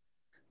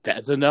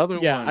 That's another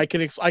one. Yeah, I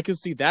can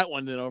see that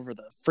one then over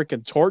the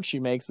freaking torch she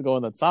makes to go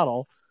in the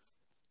tunnel.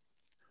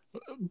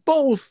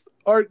 Both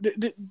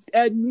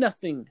add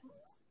nothing.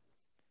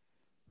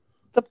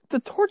 The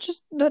torch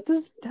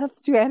doesn't have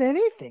to add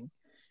anything.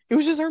 It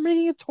was just her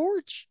making a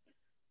torch.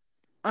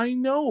 I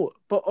know,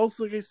 but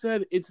also, like I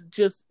said,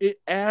 it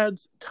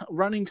adds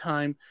running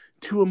time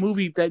to a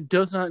movie that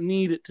does not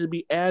need it to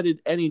be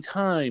added any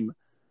time.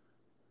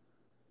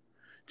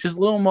 Just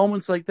little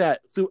moments like that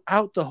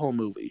throughout the whole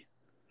movie.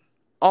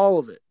 All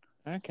of it.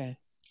 Okay.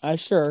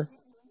 Sure.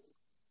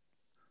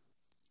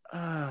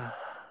 God,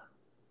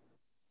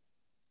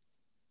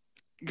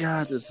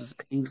 this is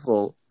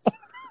painful.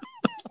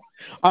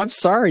 I'm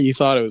sorry you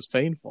thought it was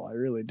painful. I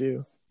really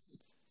do.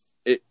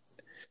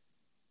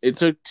 It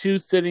took 2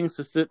 sittings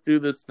to sit through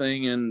this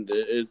thing, and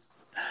it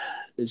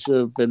should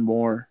have been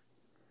more.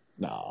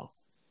 No.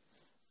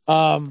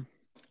 What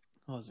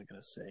was I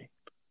gonna say?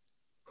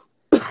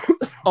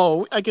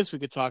 Oh, I guess we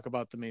could talk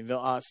about the main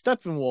villain.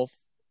 Steppenwolf,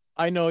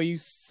 I know you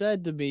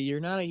said to me you're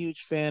not a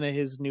huge fan of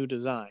his new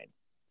design.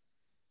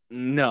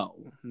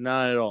 No,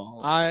 not at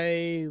all.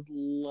 I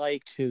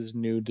liked his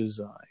new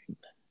design.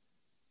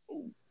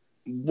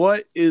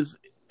 What is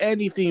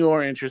anything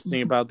more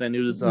interesting about that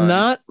new design?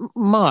 Not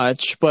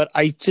much, but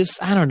I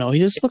don't know. He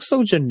just looks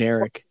so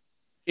generic.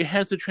 It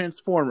has the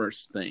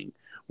Transformers thing,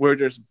 where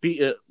there's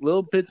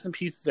little bits and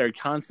pieces that are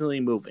constantly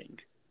moving.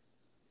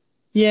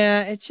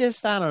 Yeah, it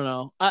just, I don't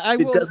know.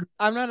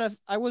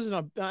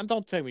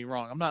 Don't take me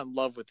wrong. I'm not in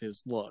love with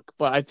his look,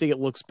 but I think it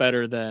looks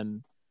better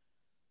than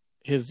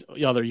his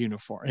other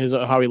uniform,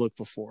 how he looked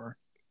before.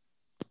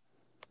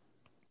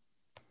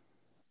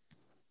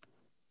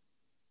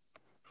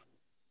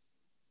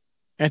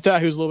 I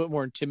thought he was a little bit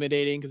more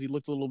intimidating because he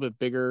looked a little bit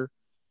bigger,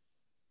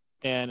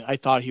 and I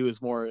thought he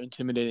was more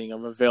intimidating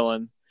of a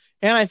villain.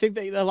 And I think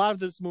that a lot of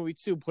this movie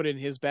too put in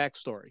his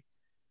backstory,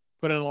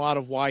 put in a lot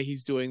of why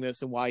he's doing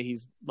this and why he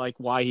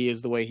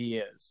is the way he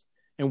is,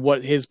 and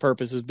what his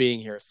purpose is being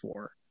here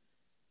for.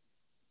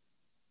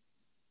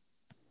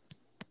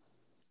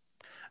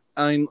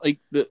 I mean,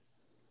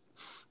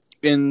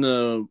 in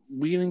the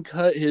Whedon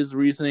cut, his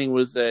reasoning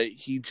was that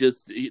he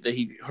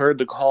heard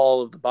the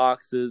call of the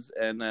boxes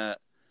and that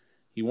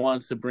he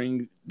wants to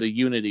bring the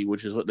unity,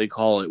 which is what they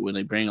call it when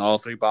they bring all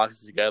three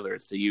boxes together.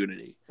 It's the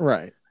unity.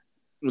 Right.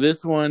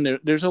 This one,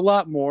 there's a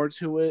lot more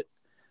to it.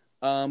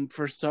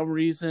 For some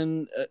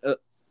reason,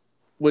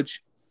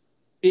 which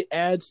it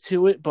adds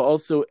to it, but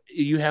also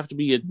you have to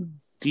be a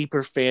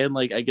deeper fan,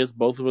 like I guess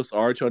both of us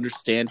are, to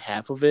understand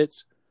half of it.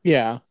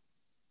 Yeah.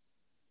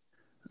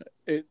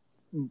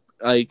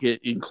 It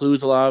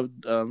includes a lot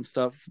of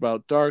stuff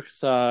about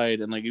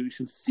Darkseid, and like you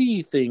can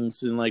see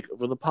things in like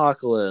with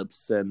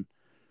Apocalypse and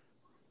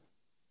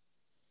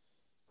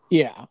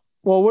yeah.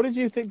 Well, what did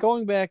you think?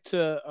 Going back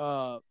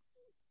to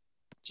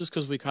just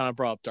because we kind of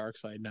brought up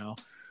Darkseid now,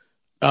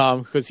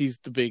 because he's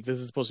this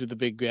is supposed to be the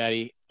big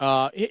baddie.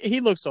 He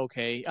looks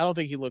okay. I don't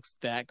think he looks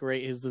that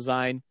great. His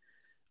design,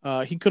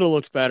 he could have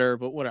looked better,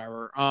 but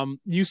whatever.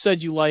 You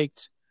said you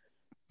liked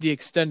the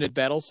extended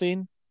battle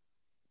scene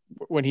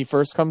when he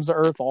first comes to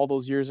Earth all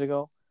those years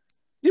ago.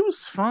 It was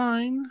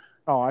fine.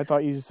 Oh, I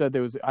thought you said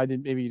there was. I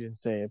didn't. Maybe you didn't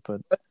say it,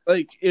 but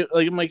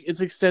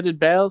it's extended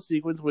battle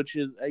sequence, which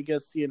is, I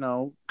guess,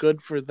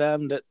 good for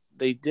them that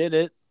they did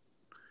it.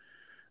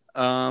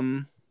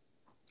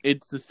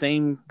 It's the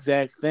same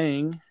exact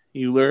thing.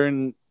 You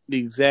learn the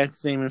exact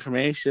same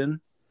information.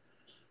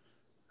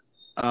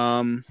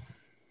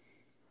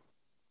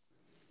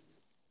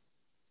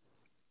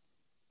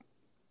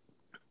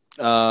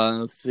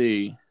 Let's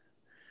see.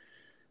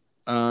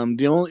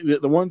 The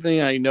one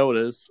thing I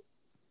noticed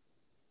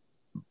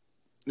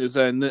is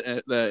that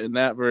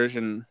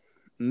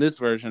in this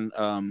version,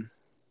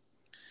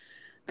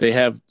 they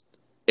have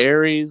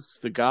Ares,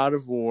 the god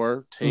of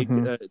war, take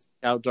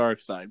out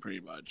Darkseid pretty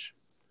much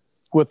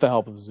with the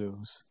help of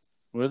Zeus.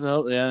 With the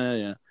help,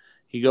 yeah.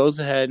 He goes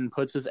ahead and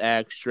puts his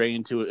axe straight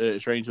into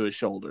his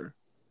shoulder.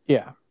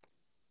 Yeah.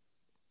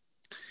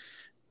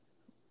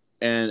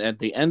 And at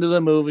the end of the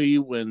movie,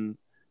 when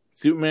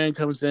Superman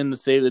comes in to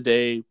save the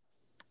day,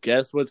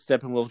 guess what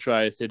Steppenwolf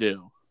tries to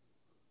do?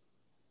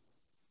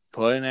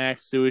 Put an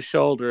axe to his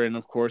shoulder, and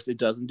of course it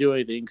doesn't do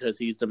anything because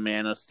he's the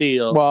Man of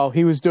Steel. Well,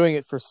 he was doing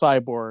it for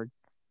Cyborg,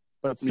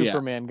 but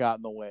Superman got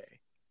in the way.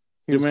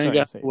 Superman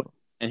got in the way,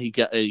 and he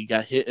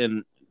got hit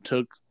and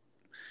took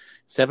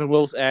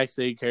Steppenwolf's axe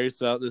that he carries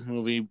throughout this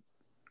movie,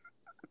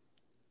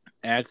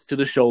 axe to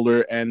the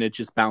shoulder, and it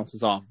just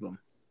bounces off of him.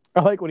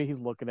 I like when he's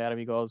looking at him.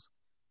 He goes,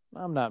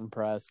 "I'm not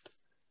impressed."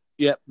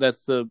 Yep,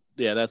 that's the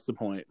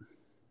point.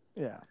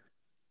 Yeah.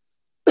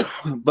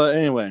 But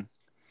anyway,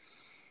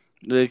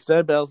 the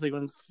extended battle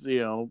sequence,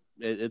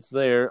 it's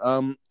there.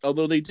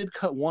 Although they did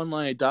cut one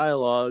line of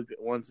dialogue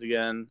once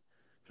again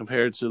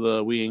compared to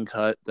the Whedon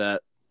cut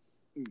that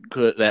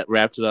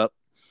wrapped it up.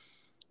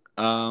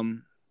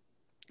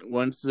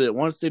 Once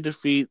they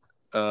defeat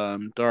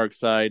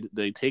Darkseid,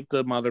 they take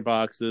the mother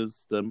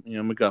boxes, the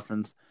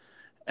MacGuffins,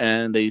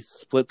 and they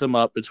split them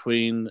up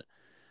between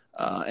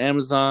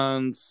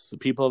Amazons, the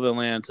people of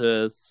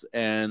Atlantis,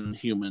 and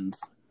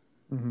humans.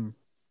 Mm-hmm.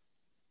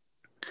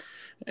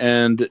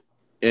 And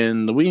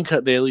in the Whedon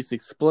cut, they at least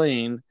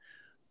explain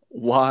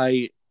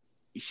why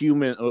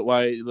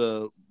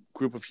the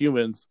group of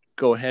humans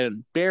go ahead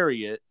and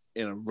bury it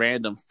in a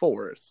random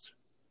forest.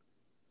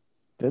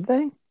 Did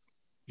they?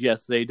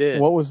 Yes, they did.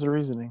 What was the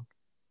reasoning?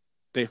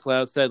 They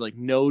flat out said,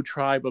 no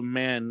tribe of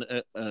man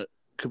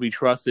could be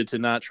trusted to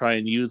not try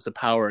and use the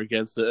power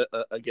against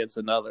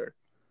another.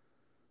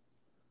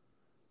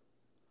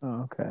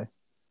 Oh, okay.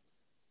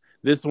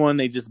 This one,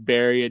 they just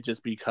bury it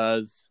just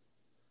because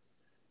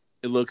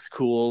it looks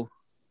cool.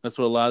 That's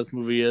what a lot of this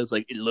movie is.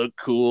 It looked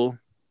cool.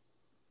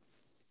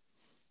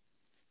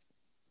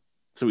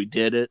 So we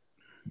did it.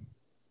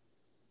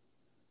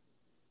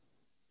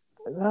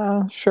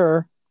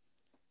 Sure.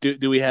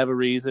 Do we have a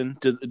reason?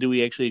 Do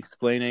we actually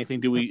explain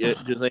anything? Do we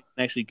does they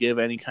actually give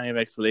any kind of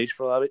explanation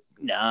for a lot of it?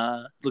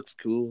 Nah, looks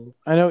cool.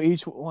 I know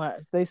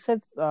they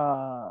said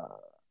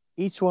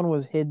each one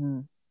was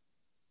hidden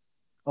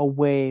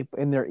away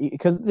in their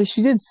because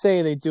she did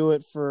say they do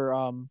it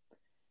for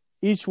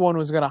each one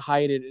was gonna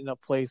hide it in a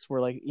place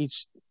where like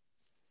each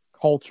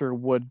culture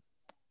would.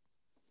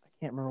 I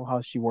can't remember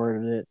how she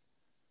worded it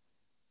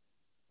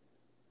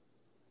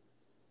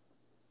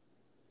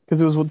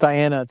because it was with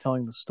Diana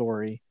telling the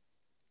story.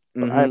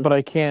 Mm-hmm. But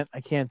I can't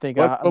think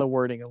of the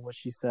wording of what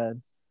she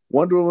said.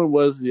 Wonder Woman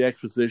was the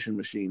exposition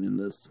machine in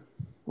this.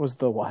 Was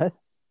the what?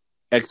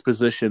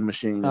 Exposition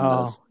machine in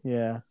this.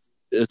 Yeah.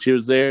 She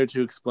was there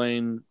to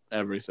explain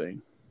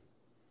everything.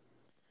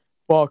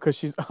 Well, because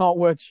she's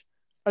which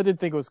I did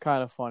think it was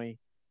kind of funny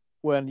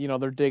when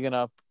they're digging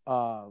up.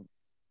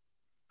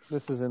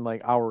 This is in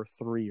like hour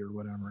 3 or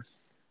whatever.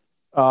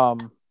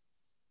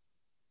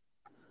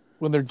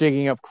 When they're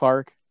digging up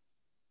Clark,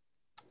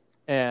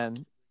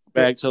 and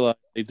back to like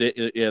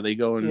they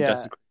go and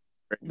desecrate.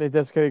 They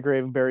desecrate a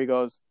grave, and Barry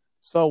goes,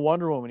 "So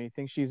Wonder Woman, you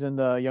think she's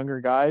into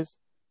younger guys?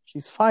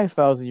 She's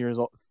 5,000 years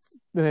old."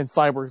 And then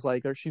Cyborg's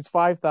like, "She's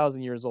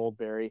 5,000 years old,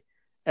 Barry.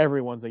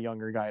 Everyone's a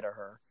younger guy to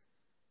her."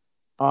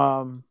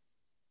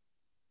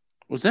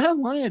 Was that a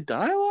line of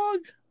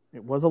dialogue?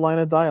 It was a line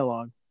of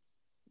dialogue.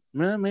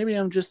 Man, maybe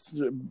I'm just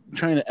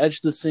trying to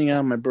etch this thing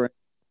out of my brain.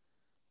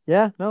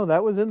 Yeah, no,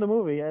 that was in the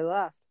movie. I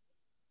laughed.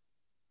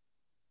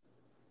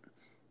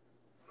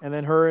 And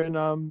then her and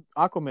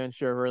Aquaman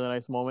share a really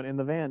nice moment in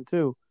the van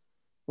too,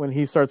 when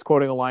he starts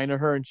quoting a line to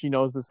her and she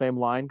knows the same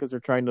line because they're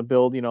trying to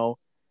build,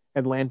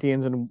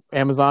 Atlanteans and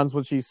Amazons.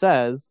 What she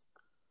says,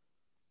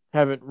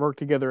 haven't worked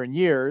together in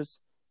years,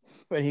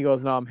 and he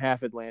goes, "No, I'm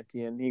half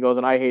Atlantean." He goes,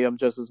 "And I hate them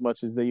just as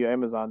much as the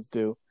Amazons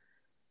do."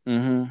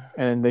 Mm-hmm.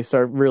 And they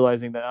start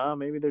realizing that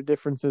maybe their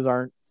differences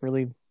aren't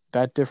really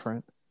that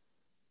different.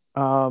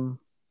 What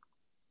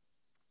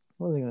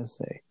was I going to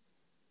say?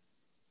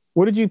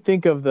 What did you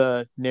think of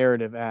the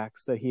narrative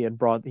acts that he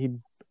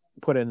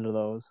put into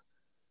those?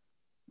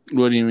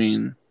 What do you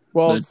mean?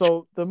 Well,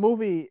 so the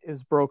movie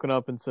is broken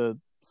up into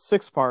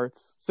 6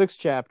 parts, 6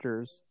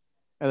 chapters,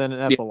 and then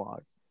an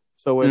epilogue.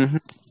 So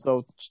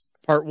it's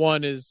part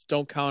 1 is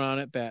Don't Count on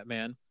It,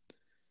 Batman.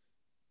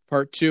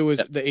 Part 2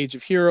 is The Age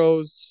of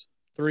Heroes.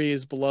 3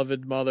 is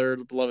Beloved Mother,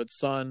 Beloved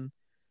Son.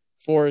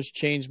 4 is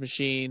Change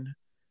Machine.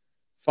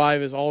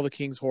 5 is All the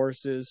King's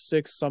Horses.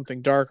 6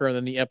 Something Darker, and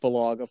then the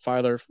epilogue of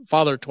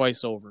Father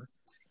Twice Over.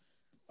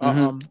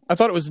 I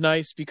thought it was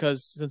nice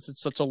because since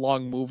it's such a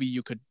long movie,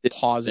 you could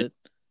pause it.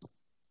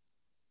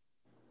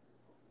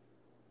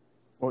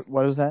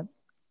 What is that?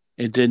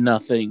 It did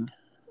nothing.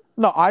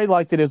 No, I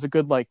liked it as a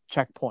good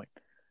checkpoint.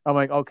 I'm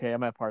like, okay,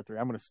 I'm at part 3.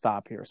 I'm going to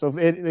stop here. So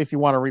if you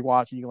want to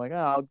rewatch it, you can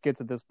I'll get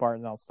to this part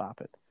and I'll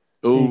stop it.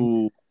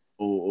 Oh.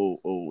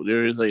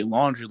 There is a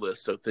laundry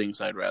list of things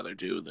I'd rather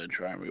do than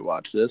try and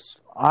rewatch this.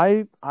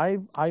 I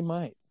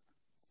might.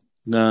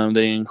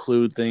 They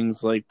include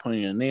things like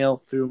putting a nail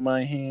through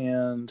my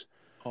hand.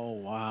 Oh,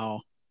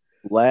 wow.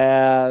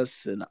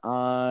 Glass and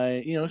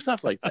eye,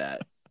 stuff like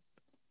that.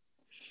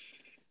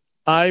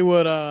 I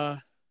would,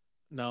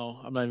 no,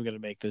 I'm not even going to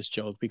make this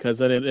joke because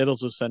then it'll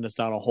just send us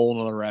down a whole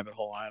nother rabbit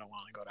hole. I don't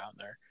want to go down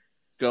there.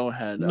 Go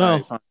ahead. No. All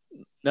right, fine.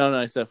 No,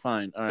 I said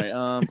fine. All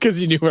right.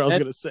 Because you knew what I was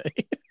going to say.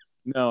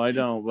 No, I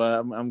don't,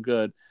 but I'm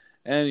good.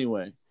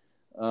 Anyway,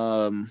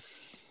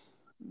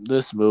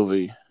 this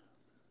movie.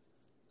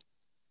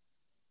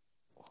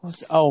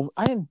 Oh,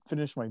 I didn't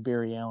finish my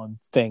Barry Allen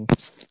thing.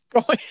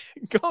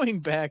 Going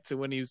back to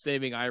when he was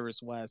saving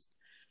Iris West.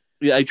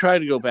 Yeah, I tried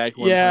to go back.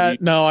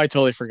 No, I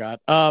totally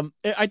forgot. I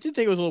did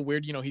think it was a little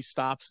weird. He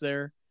stops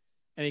there,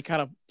 and he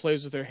kind of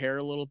plays with her hair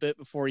a little bit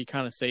before he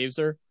kind of saves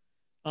her.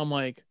 I'm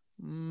like,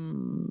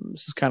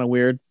 this is kind of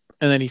weird.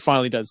 And then he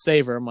finally does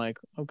save her. I'm like,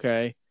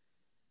 okay.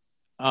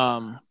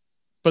 But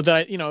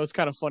then it's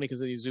kind of funny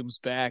because then he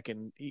zooms back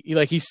and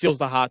he steals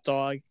the hot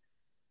dog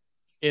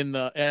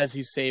as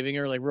he's saving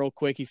her, real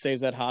quick. He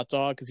saves that hot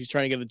dog because he's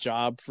trying to get a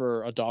job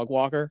for a dog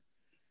walker,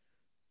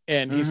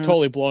 and he's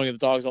totally blowing it. The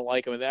dogs don't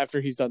like him. And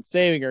after he's done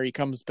saving her, he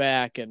comes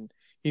back and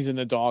he's in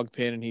the dog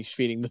pen and he's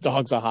feeding the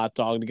dogs a hot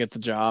dog to get the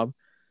job.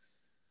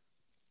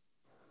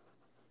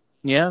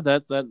 Yeah,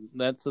 that's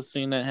the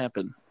scene that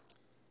happened.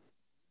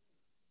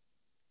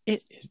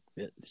 It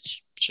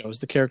shows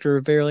the character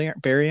of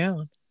Barry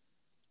Allen.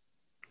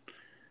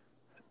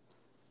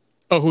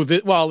 Oh,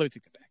 well, let me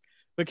take that back.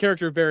 The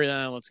character of Barry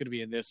Allen's going to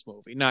be in this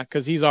movie, not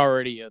because he's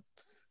already a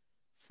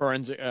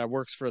forensic,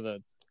 works for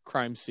the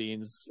crime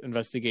scenes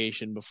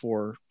investigation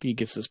before he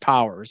gets his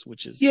powers,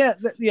 which is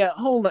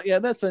hold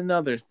on, that's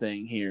another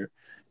thing here,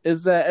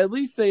 is that at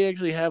least they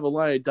actually have a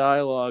line of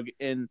dialogue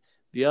in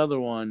the other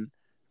one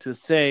to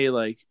say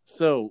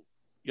so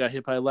you got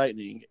hit by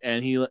lightning,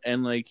 and he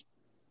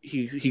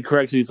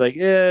corrects it. He's like,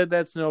 yeah,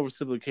 that's an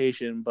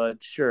oversimplification,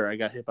 but sure, I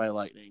got hit by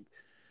lightning.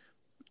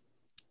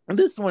 And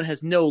this one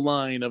has no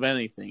line of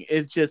anything.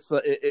 It's just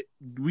if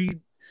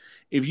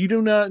you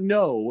do not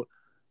know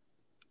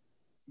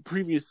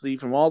previously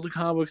from all the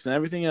comics and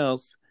everything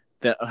else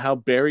that how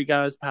Barry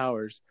got his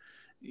powers,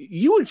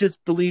 you would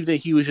just believe that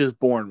he was just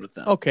born with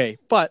them. Okay,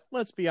 but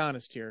let's be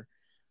honest here.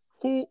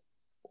 Who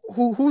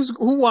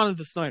wanted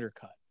the Snyder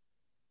cut?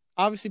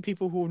 obviously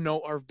people who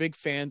know are big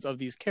fans of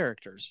these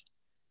characters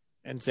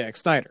and Zack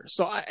Snyder.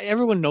 So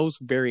everyone knows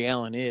who Barry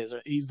Allen is.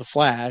 He's the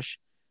Flash.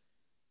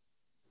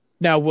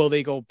 Now, will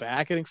they go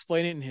back and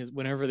explain it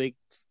whenever they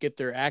get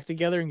their act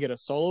together and get a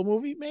solo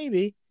movie?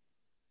 Maybe.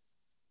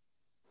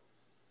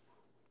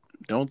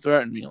 Don't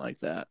threaten me like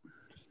that.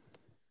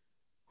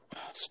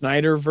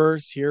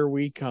 Snyderverse, here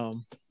we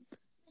come.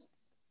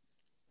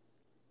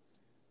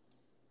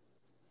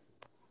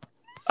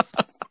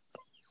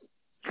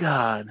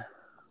 God.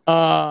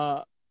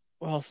 What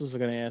else was I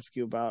going to ask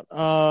you about?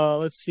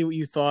 Let's see what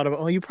you thought about.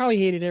 Oh, you probably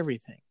hated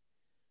everything.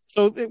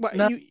 So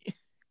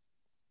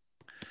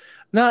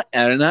not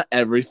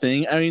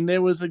everything. I mean,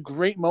 there was a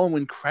great moment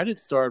when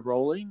credits started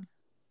rolling.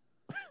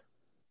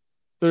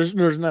 There's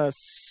not a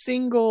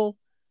single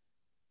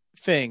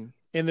thing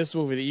in this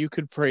movie that you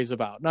could praise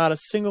about. Not a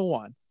single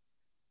one.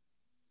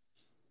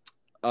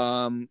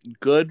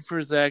 Good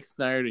for Zack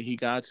Snyder that he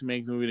got to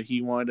make the movie that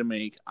he wanted to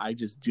make. I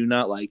just do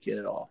not like it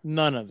at all.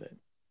 None of it.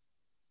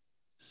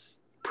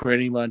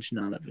 Pretty much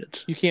none of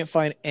it. You can't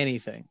find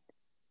anything.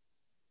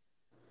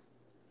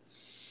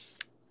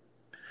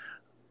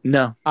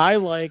 No. I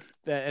liked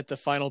that at the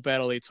final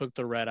battle they took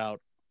the red out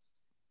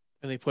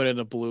and they put in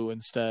a blue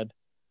instead.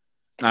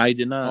 I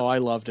did not. Oh, I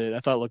loved it. I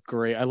thought it looked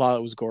great. I thought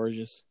it was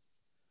gorgeous.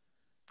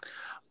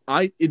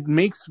 But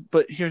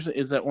here's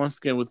is that once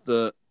again with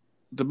the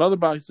mother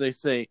box, they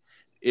say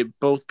it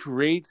both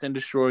creates and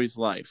destroys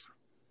life.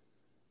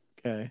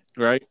 Okay.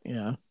 Right?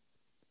 Yeah.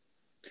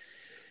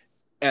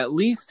 At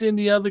least in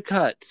the other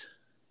cut,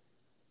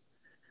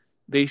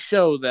 they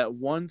show that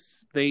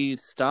once they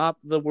stop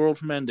the world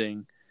from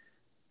ending,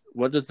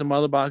 what does the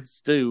mother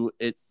box do?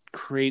 It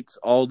creates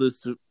all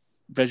this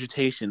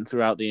vegetation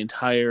throughout the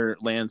entire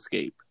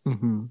landscape.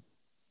 Mm-hmm.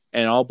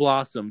 And it all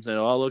blossoms and it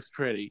all looks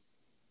pretty.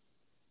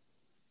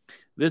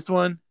 This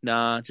one,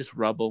 nah, just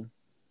rubble.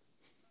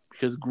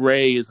 Because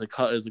gray is a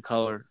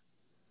color.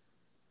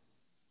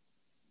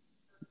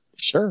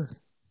 Sure.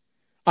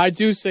 I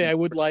do say I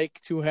would like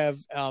to have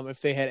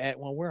if they had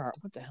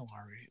what the hell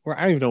are we?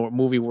 I don't even know what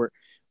movie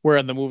we're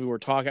in the movie we're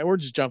talking. We're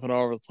just jumping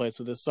all over the place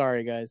with this.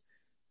 Sorry, guys.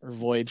 Or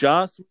Void.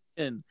 Joss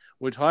Whedon.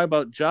 We're talking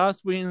about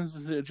Joss Whedon's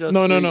Justice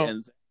No. League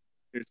and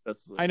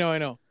Justice League. I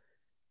know.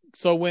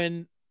 So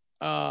when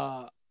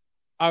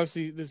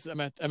obviously I'm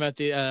at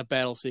the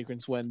battle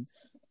sequence when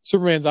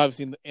Superman's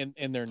obviously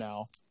in there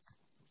now.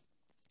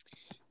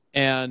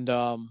 And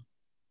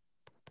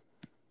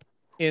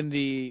in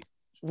the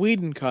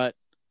Whedon cut,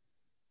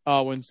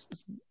 when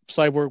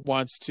Cyborg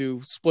wants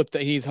to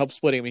he's helped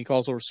splitting him. He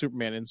calls over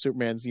Superman, and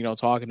Superman's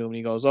talking to him, and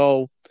he goes,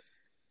 "Oh,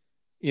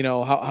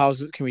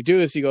 how's it? Can we do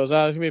this?" He goes,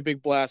 "Oh, it's gonna be a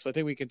big blast, but I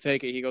think we can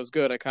take it." He goes,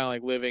 "Good. I kind of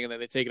like living." And then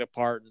they take it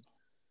apart, and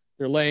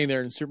they're laying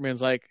there, and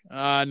Superman's like,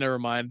 never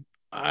mind.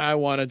 I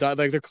want to die."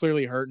 Like they're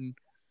clearly hurting,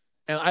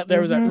 and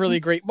there was that really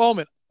great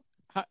moment.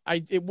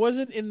 It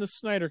wasn't in the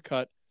Snyder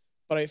cut,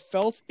 but I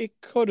felt it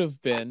could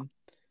have been,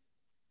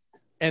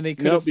 and they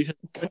could have because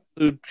it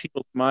include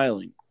people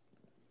smiling.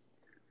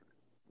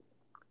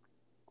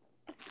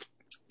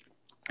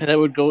 And that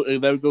would go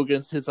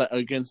against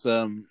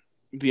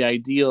the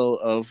ideal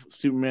of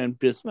Superman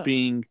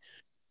being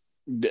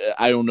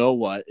I don't know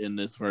what in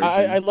this version.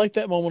 I like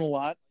that moment a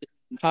lot.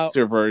 I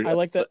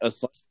like that a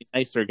slightly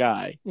nicer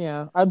guy.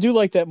 Yeah, I do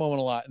like that moment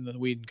a lot in the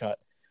Whedon cut.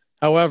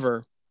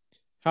 However,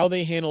 how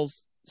they handle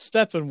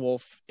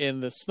Steppenwolf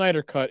in the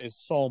Snyder cut is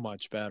so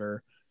much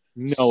better.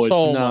 No, it's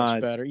not.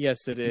 Much better.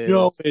 Yes, it is.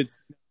 No, it's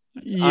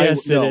not.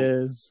 Yes, it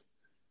is.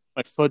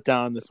 My foot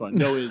down on this one.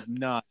 No, it is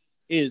not.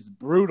 It is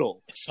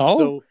brutal.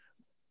 So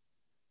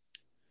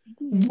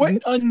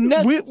what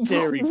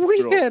unnecessary?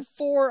 We had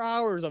 4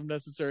 hours of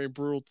necessary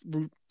brutal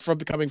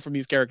coming from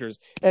these characters,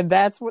 and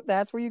that's where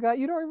you got.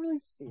 You don't really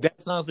see.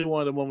 That's not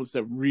one of the moments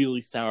that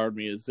really soured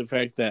me. Is the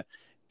fact that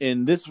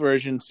in this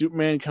version,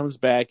 Superman comes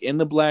back in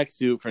the black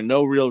suit for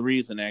no real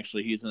reason.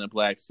 Actually, he's in a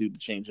black suit to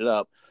change it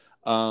up.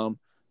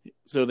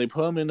 So they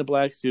put him in the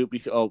black suit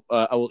because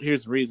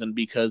here's the reason,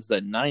 because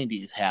the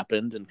 90s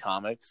happened in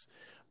comics.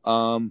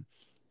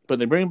 But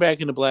they bring him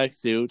back in the black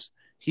suit.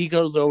 He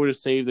goes over to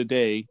save the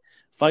day,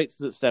 fights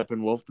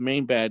Steppenwolf, the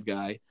main bad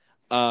guy,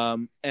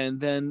 and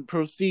then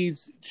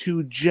proceeds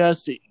to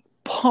just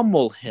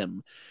pummel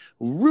him,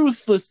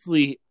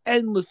 ruthlessly,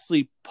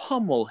 endlessly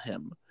pummel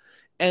him.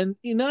 And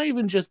not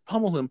even just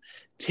pummel him,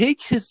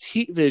 take his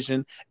heat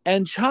vision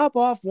and chop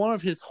off one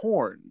of his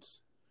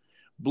horns,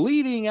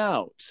 bleeding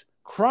out,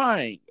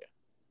 crying.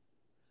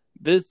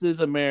 This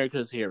is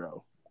America's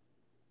hero.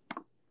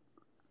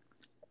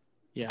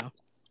 Yeah.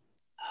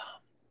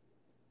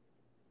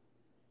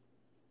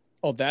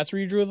 Oh, that's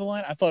where you drew the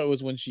line? I thought it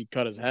was when she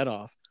cut his head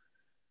off.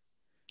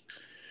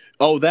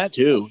 Oh, that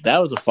too. That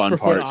was a fun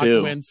part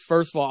too.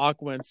 First of all,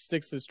 Aquaman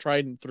sticks his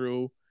trident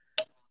through,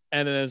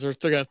 and then as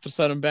they're going to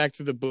send him back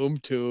through the boom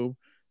tube,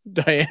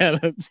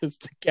 Diana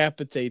just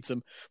decapitates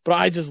him. But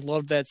I just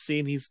love that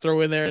scene. He's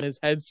thrown there, and his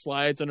head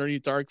slides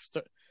underneath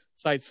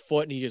Darkseid's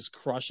foot, and he just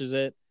crushes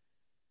it.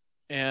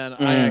 And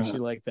I actually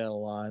like that a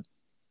lot.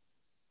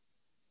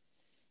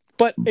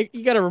 But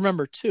you got to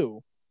remember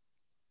too,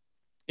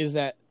 is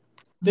that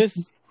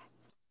this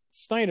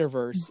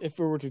Snyderverse, if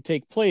it were to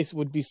take place,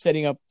 would be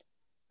setting up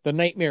the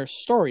Nightmare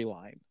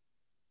storyline,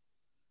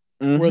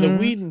 where the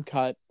Whedon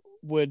cut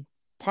would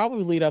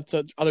probably lead up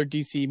to other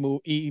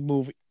DCEU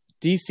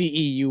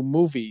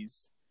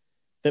movies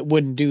that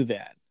wouldn't do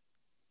that.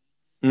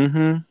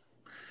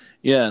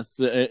 Yes,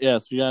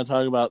 yes. We gotta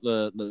talk about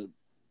the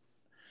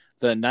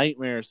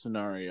Nightmare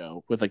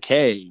scenario with a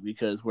K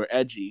because we're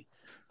edgy.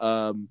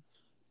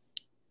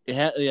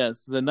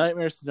 Yes, the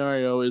Nightmare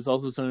scenario is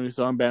also something we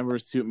saw in Batman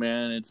vs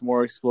Superman, and it's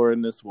more explored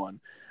in this one.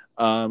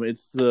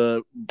 It's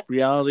the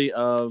reality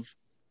of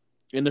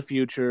in the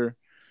future,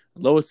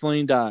 Lois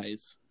Lane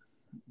dies,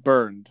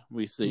 burned.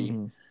 We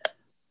see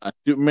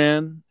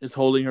Superman is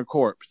holding her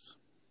corpse,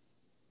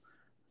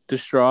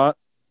 distraught,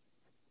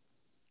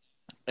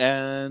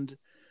 and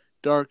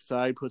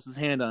Darkseid puts his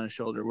hand on his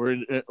shoulder.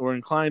 We're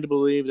inclined to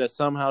believe that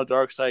somehow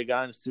Darkseid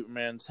got into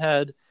Superman's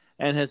head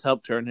and has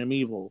helped turn him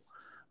evil.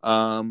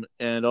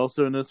 And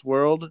also in this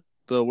world,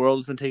 the world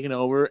has been taken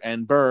over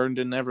and burned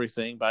and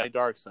everything by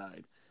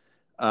Darkseid.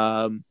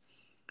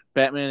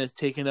 Batman has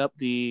taken up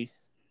the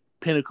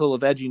pinnacle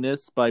of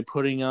edginess by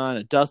putting on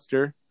a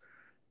duster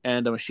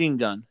and a machine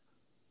gun.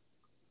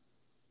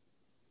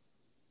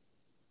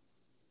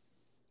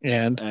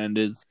 And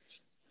is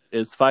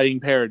fighting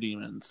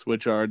parademons,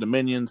 which are the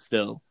minions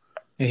still.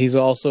 And he's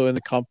also in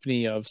the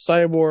company of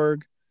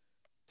Cyborg.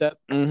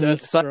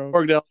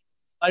 Cyborg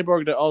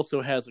that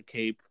also has a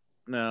cape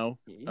now.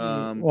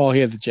 Well, he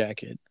had the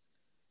jacket.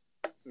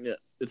 Yeah,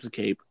 it's a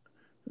cape.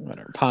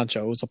 Whatever.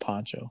 Poncho. It was a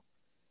poncho.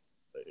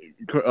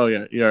 Oh,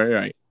 yeah, you're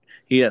right.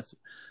 Yes.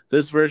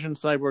 This version,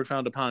 Cyborg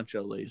found a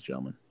poncho, ladies and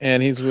gentlemen.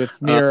 And he's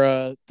with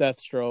Mira,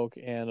 Deathstroke,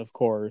 and of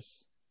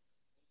course...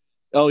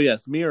 Oh,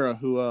 yes, Mira,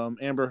 who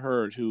Amber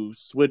Heard, who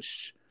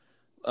switched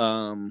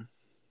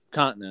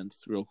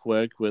continents real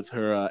quick with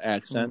her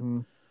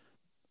accent.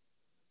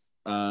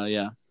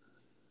 Yeah.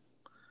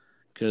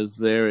 Because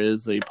there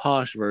is a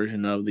posh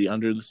version of the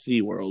Under the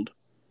Sea world.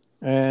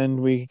 And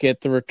we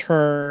get the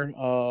return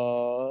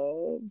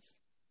of...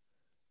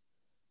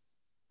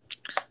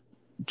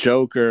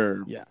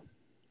 Joker. Yeah.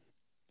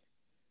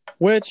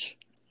 Which,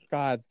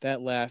 God,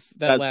 that laugh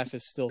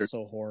is still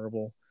so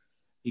horrible.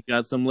 He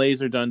got some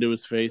laser done to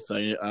his face.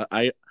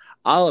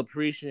 I'll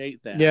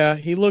appreciate that. Yeah,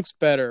 he looks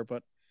better,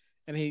 but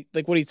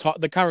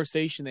the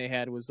conversation they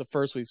had was the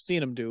first we've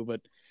seen him do,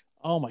 but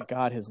oh my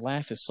God, his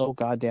laugh is so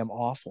goddamn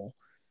awful.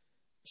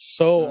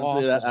 So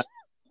awful.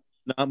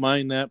 Not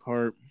mind that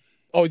part.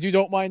 Oh, you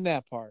don't mind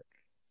that part?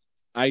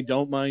 I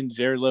don't mind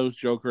Jared Leto's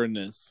Joker in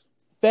this.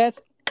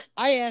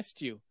 I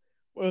asked you,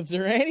 was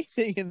there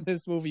anything in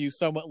this movie you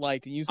somewhat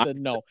liked? And you said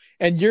no.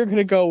 And you're going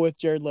to go with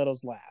Jared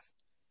Leto's laugh.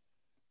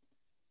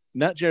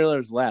 Not Jared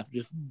Leto's laugh,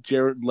 just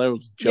Jared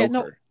Leto's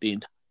Joker. Yeah, no.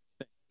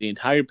 The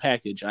entire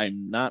package.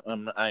 I'm not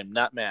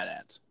mad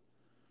at.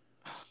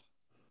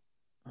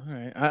 All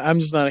right, I'm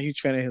just not a huge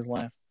fan of his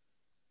laugh.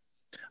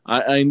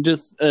 I'm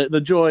just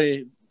the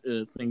joy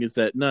thing is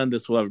that none of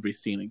this will ever be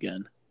seen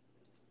again.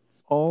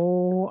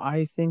 Oh,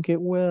 I think it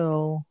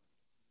will.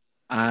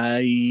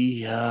 Not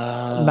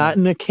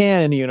in the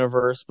canon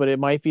universe, but it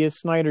might be a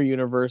Snyder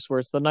universe where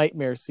it's the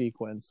nightmare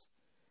sequence.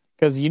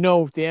 Because you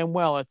know damn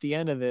well at the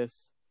end of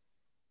this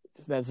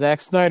that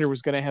Zack Snyder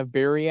was going to have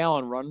Barry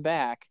Allen run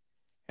back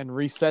and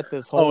reset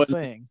this whole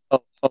thing.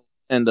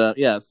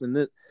 Yes,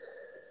 and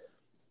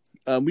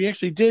we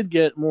actually did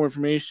get more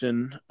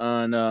information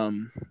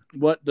on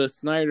what the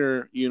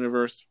Snyder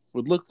universe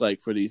would look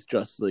like for these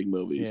Justice League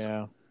movies.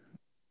 Yeah.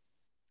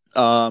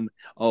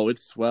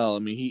 It's swell. I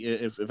mean,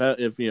 if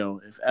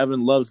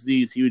Evan loves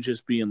these, he would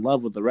just be in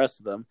love with the rest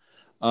of them.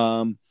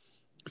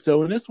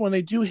 So in this one,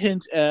 they do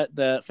hint at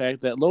the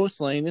fact that Lois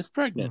Lane is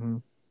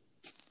pregnant.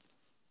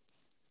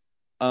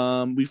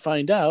 We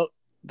find out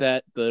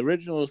that the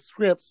original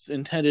scripts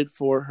intended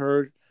for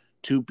her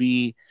to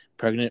be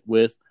pregnant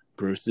with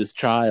Bruce's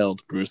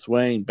child, Bruce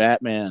Wayne,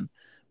 Batman,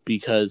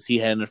 because he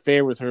had an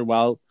affair with her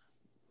while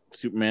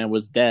Superman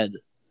was dead.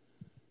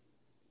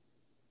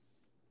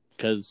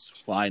 Because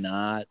why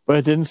not? But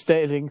it didn't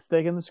stay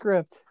in the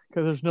script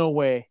because there's no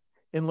way,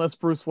 unless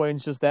Bruce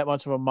Wayne's just that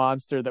much of a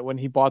monster that when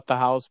he bought the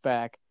house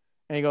back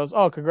and he goes,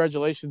 "Oh,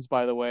 congratulations,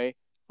 by the way.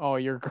 Oh,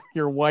 your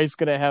wife's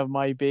gonna have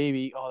my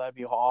baby. Oh, that'd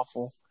be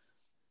awful."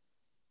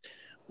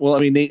 Well, I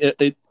mean,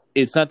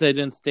 it's not that it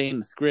didn't stay in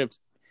the script.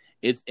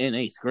 It's in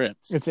a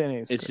script. It's in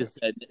a script. It's just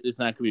that it's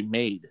not going to be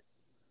made.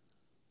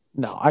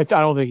 No, I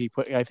don't think he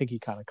put. I think he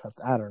kind of cut.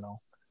 I don't know.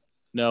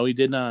 No, he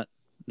did not.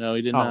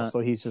 So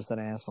he's just an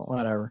asshole.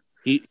 Whatever.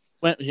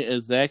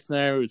 Zack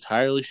Snyder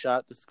entirely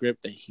shot the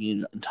script that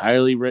he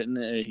entirely written.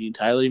 He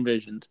entirely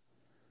envisioned.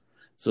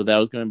 So that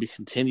was going to be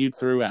continued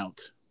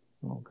throughout.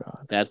 Oh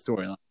God, that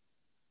storyline.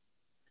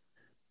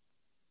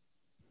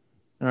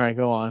 All right,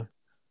 go on.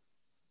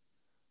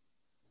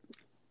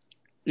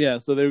 Yeah,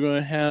 so they're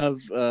going to have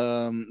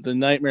the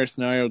nightmare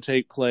scenario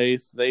take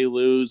place. They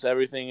lose.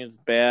 Everything is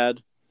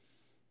bad.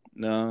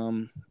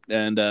 And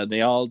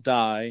they all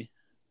die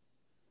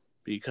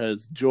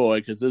because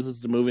this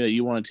is the movie that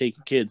you want to take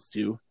your kids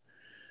to.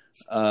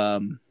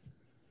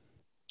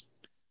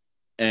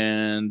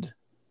 And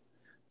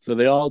so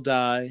they all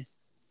die.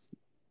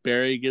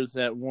 Barry gives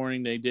that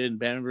warning they did in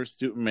Batman vs.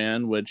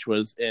 Superman, which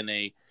was in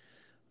a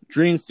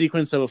dream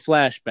sequence of a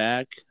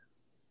flashback.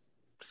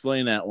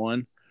 Explain that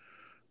one.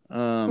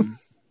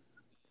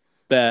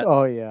 That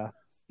Oh yeah,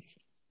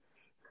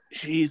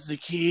 she's the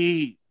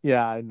key.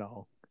 yeah, I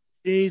know.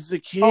 She's the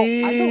key. Oh,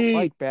 I don't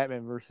like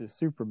Batman versus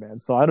Superman,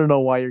 so I don't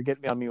know why you're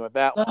getting on me with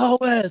that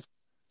one.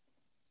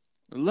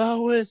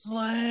 Lois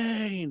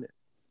Lane.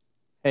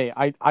 Hey,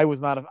 I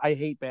was not. I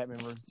hate Batman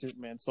versus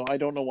Superman, so I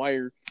don't know why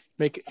you're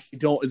making.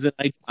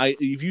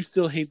 If you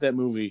still hate that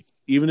movie,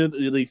 even in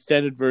the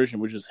extended version,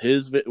 which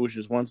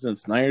is once in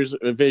Snyder's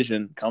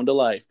vision come to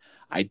life,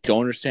 I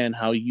don't understand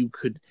how you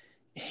could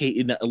hate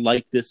and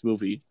like this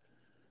movie.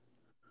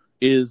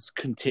 Is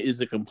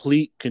a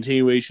complete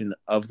continuation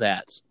of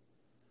that.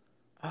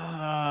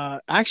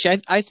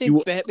 Actually, I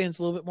think Batman's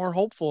a little bit more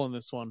hopeful in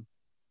this one,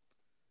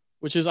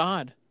 which is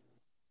odd.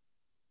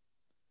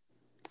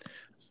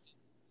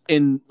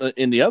 In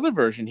the other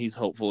version, he's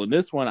hopeful. In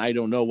this one, I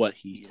don't know what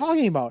he's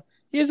talking about.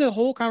 He has a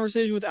whole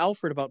conversation with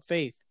Alfred about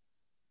faith.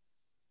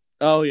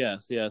 Oh,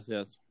 yes.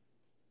 And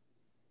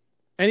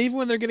even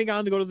when they're getting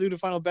on to go to do the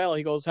final battle,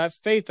 he goes, "Have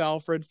faith,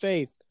 Alfred,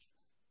 faith."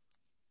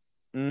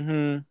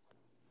 Mm-hmm.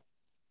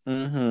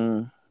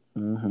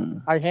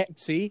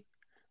 See?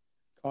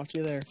 Caught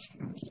you there.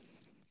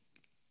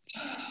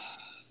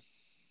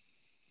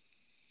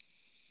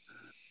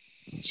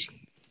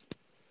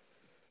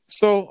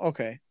 So,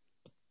 okay.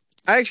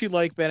 I actually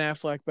like Ben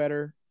Affleck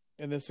better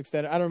in this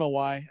extent. I don't know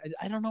why.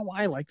 I don't know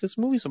why I like this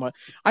movie so much.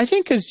 I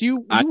think because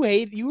you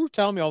were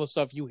telling me all the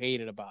stuff you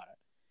hated about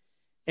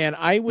it. And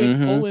I went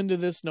full into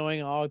this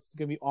knowing, oh, it's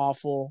going to be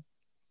awful.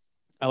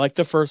 I like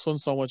the first one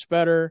so much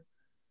better.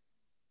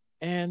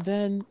 And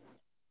then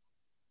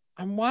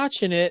I'm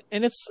watching it,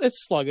 and it's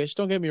sluggish.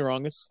 Don't get me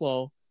wrong. It's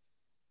slow.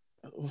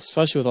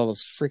 Especially with all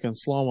those freaking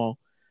slow-mo.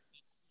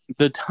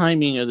 The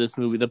timing of this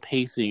movie, the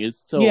pacing is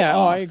so yeah,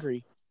 off. I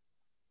agree.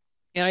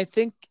 And I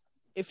think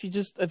if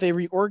they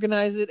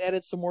reorganize it,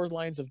 edit some more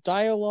lines of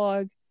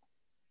dialogue,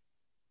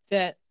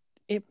 that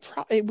this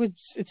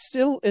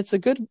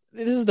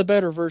is the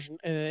better version,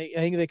 and I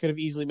think they could have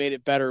easily made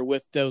it better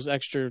with those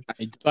extra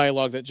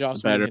dialogue that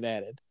Joss Whedon had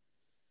added.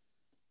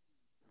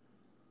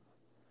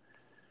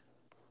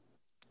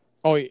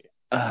 Oh, yeah.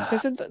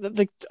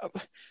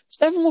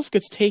 Steppenwolf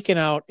gets taken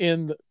out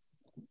in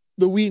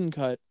the Whedon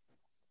cut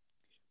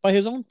by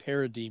his own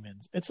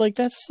parademons. It's like,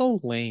 that's so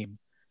lame.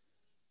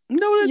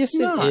 No, it's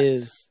not. Yes, it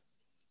is.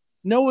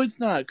 No, it's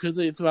not, because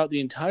it's about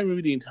the entire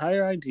movie. The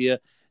entire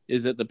idea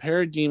is that the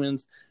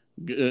parademons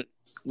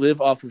live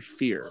off of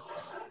fear.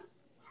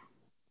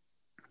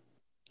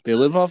 They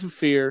live off of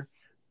fear,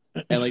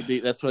 and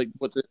that's what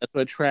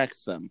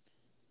attracts them.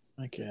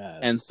 I guess.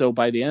 And so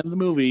by the end of the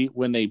movie,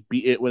 when they've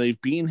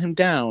beaten him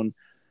down,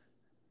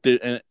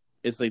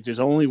 it's like there's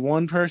only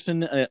one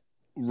person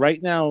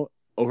right now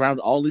around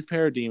all these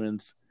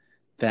parademons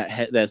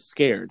that's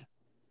scared.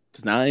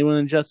 It's not anyone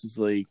in Justice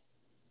League.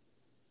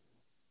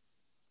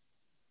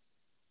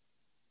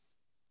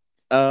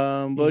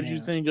 What did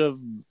you think of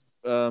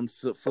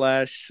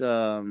Flash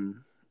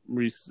going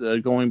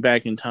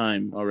back in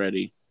time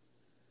already?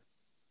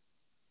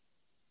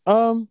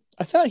 I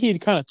thought he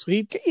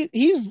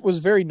was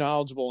very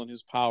knowledgeable in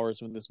his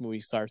powers when this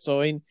movie starts.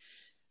 So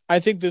I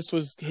think this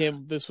was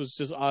him. This was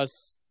just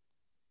us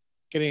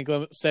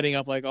setting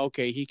up like,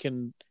 okay, he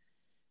kind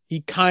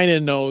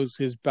of knows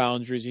his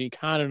boundaries. He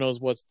kind of knows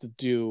what's to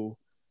do.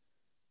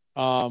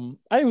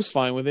 I was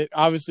fine with it.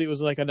 Obviously, it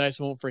was like a nice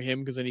moment for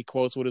him because then he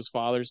quotes what his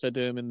father said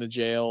to him in the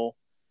jail.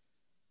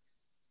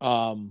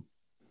 Kind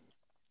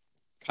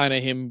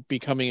of him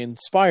becoming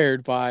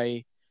inspired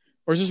by,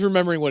 or just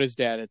remembering what his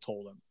dad had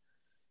told him.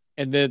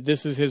 And then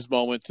this is his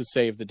moment to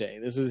save the day.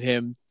 This is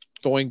him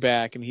going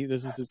back, and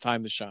this is his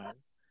time to shine.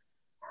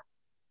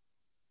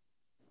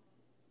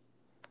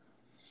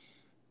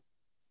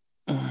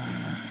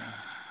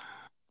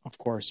 Of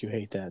course, you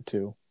hate that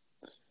too.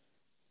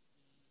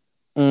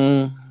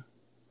 I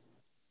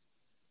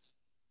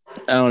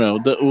don't know.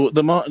 The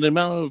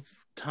amount of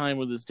time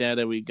with his dad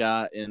that we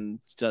got in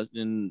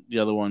the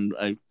other one,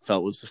 I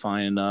felt was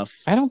fine enough.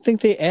 I don't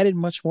think they added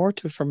much more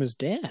from his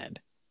dad.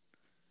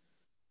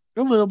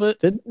 A little bit.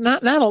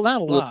 Not a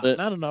lot. Bit.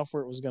 Not enough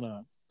where it was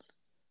gonna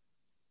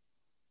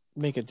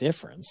make a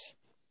difference.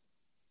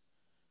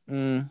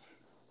 I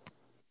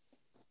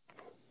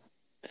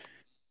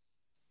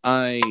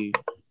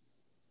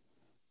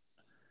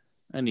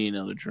need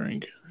another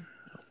drink.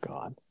 Oh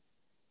God.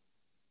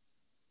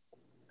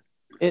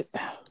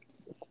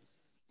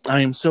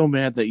 I am so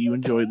mad that you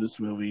enjoyed this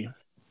movie.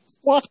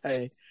 Why?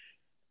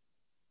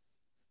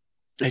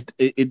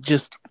 It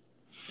just.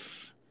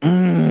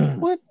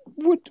 What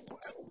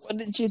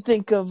did you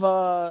think of?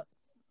 I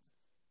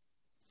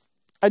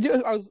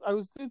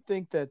was did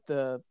think that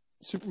the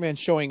Superman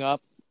showing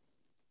up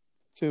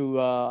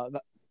to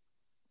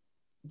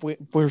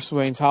Bruce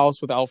Wayne's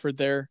house with Alfred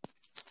there.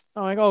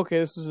 I'm like, okay,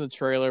 this is in the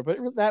trailer,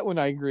 but that one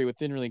I agree with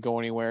didn't really go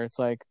anywhere. It's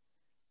like,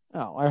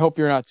 oh, I hope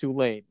you're not too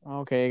late.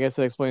 Okay, I guess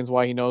that explains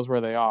why he knows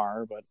where they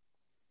are, but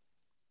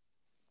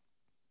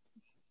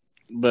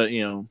but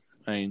I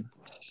mean,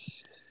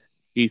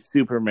 he's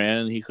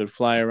Superman. He could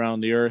fly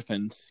around the Earth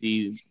and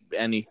see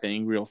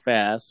anything real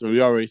fast. So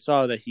we already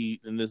saw that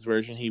in this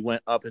version, he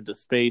went up into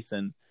space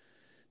and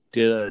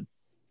did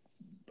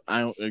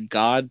a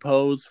god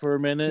pose for a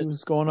He minute.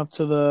 was going up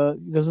to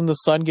doesn't the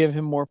sun give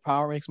him more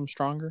power, makes him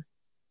stronger?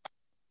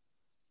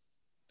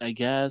 I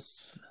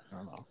guess. I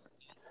don't know.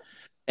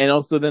 And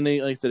also, then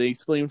they, like I said, they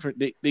explained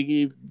they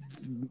gave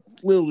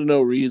little to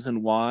no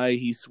reason why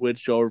he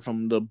switched over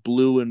from the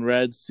blue and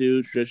red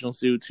suit, traditional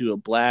suit, to a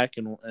black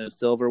and a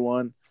silver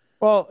one.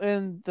 Well,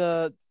 in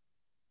the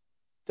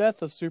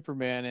Death of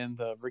Superman and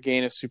the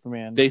Reign of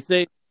Superman, they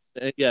say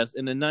yes.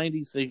 In the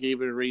 90s, they gave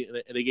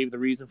the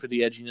reason for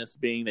the edginess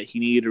being that he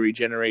needed a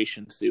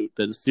regeneration suit,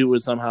 that the suit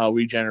was somehow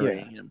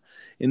regenerating him.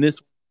 In this,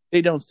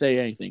 they don't say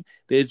anything.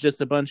 There's just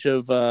a bunch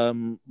of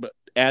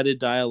added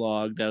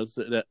dialogue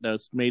that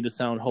was made to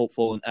sound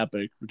hopeful and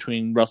epic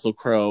between Russell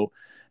Crowe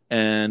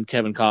and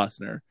Kevin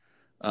Costner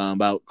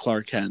about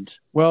Clark Kent.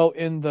 Well,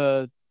 in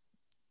the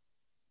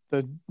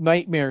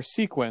nightmare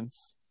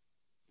sequence,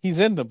 he's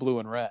in the blue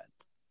and red.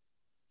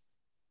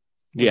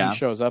 He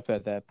shows up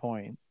at that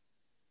point.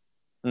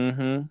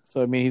 Mm-hmm.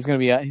 So I mean, he's not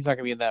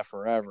gonna be in that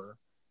forever.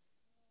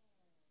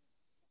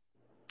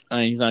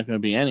 He's not going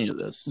to be any of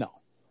this. No.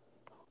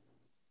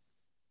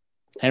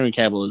 Henry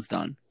Cavill is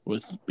done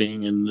with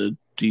being in the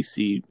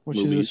DC which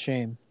movies. is a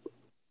shame.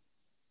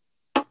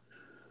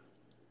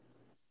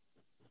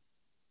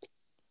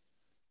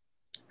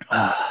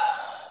 I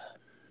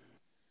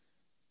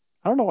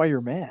don't know why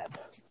you're mad.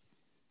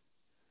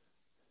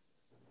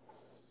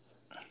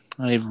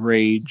 I have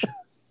rage.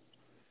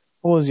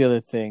 What was the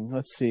other thing?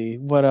 Let's see.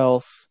 What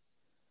else?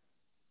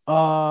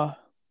 What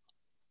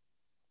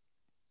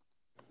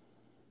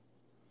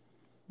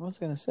was I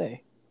going to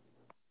say?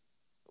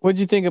 What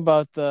did you think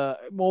about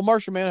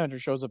Martian Manhunter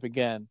shows up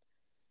again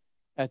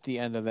at the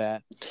end of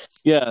that?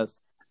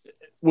 Yes.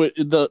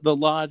 The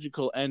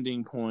logical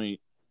ending point,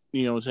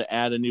 to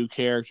add a new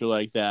character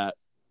like that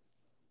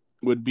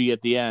would be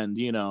at the end,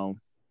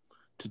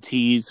 to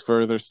tease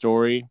further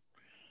story.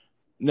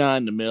 Not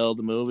in the middle of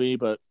the movie,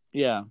 but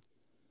yeah.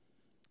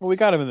 Well, we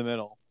got him in the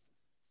middle,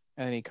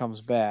 and then he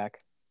comes back.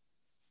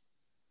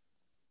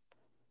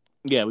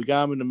 Yeah, we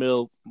got him in the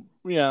middle.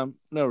 Yeah,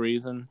 no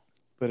reason.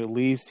 But at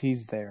least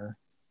he's there.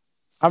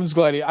 I'm just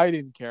glad I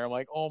didn't care. I'm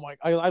like, oh my,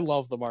 I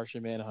love the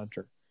Martian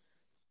Manhunter.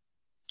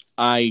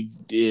 I'm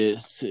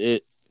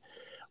sorry.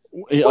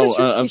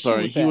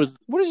 He was.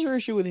 What is your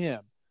issue with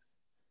him?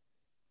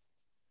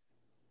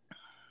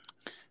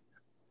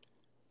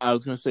 I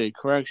was going to say,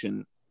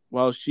 correction.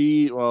 While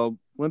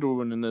Wonder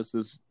Woman in this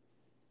is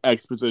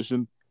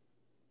exposition,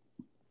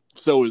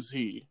 so is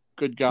he.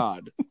 Good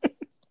God.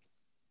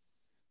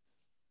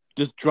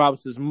 Just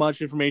drops as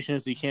much information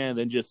as he can,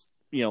 then just,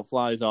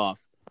 flies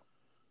off.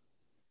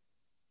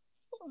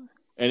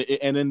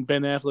 And then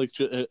Ben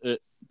Affleck's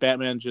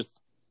Batman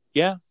just,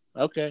 yeah,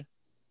 okay.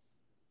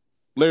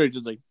 Larry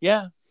just like,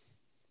 yeah.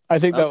 I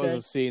think that was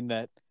a scene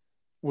that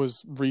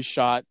was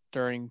reshot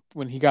during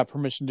when he got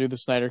permission to do the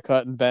Snyder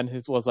Cut, and Ben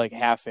was like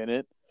half in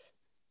it.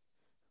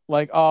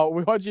 Like, oh,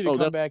 we want you to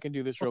come back and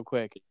do this real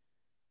quick.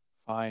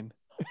 Fine.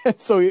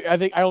 So I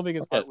don't think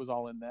his part was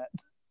all in that.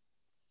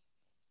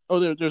 Oh,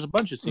 there's a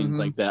bunch of scenes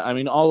like that. I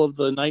mean, all of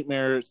the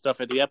nightmare stuff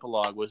at the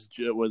epilogue was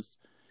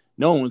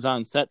no one was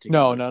on set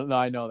together. No,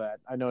 I know that.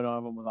 I know none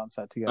of them was on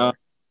set together.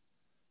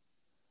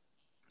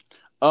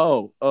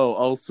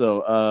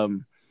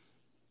 Also,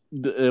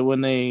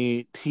 when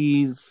they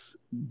tease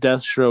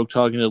Deathstroke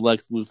talking to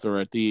Lex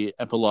Luthor at the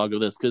epilogue of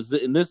this, because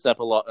in this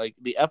epilogue,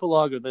 the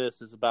epilogue of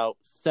this is about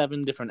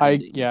 7 different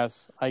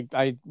endings.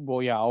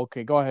 Well, yeah,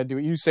 okay, go ahead, do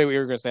it. You say what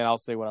you're going to say, and I'll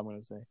say what I'm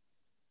going to say.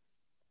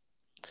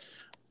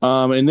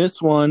 In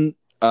this one,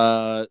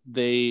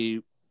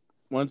 they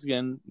once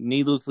again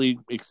needlessly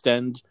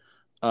extend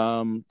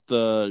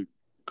the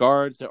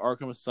guards at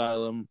Arkham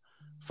Asylum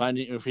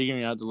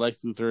figuring out that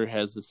Lex Luthor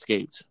has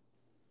escaped.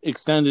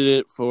 Extended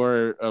it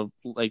for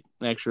an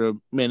extra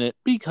minute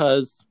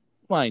because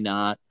why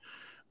not?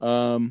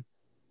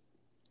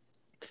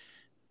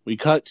 We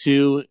cut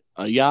to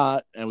a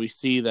yacht and we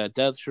see that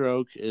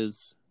Deathstroke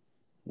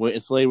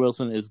Slade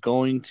Wilson is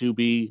going to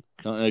be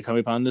coming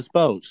upon this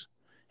boat,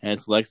 and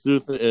it's Lex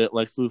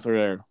Luthor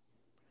there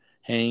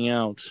hanging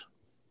out.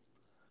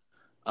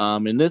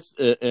 In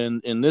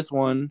this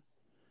one,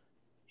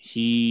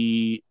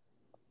 he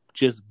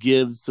just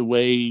gives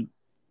away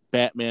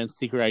Batman's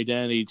secret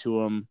identity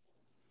to him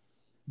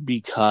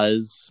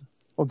because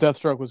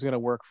Deathstroke was going to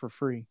work for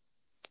free.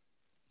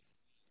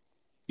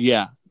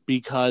 Yeah,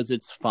 because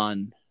it's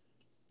fun.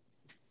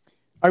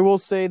 I will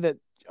say that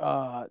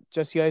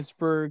Jesse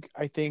Eisenberg,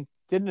 I think,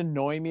 didn't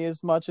annoy me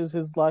as much as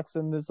his Lex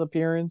in this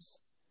appearance,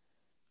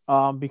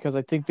 because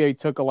I think they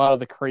took a lot of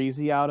the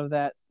crazy out of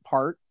that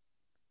part.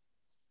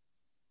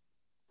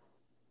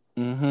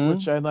 Mm-hmm.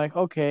 Which I'm like,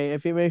 okay,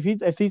 if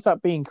he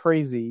stopped being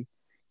crazy,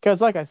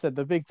 because like I said,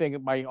 the big thing,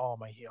 oh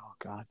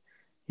god,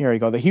 here we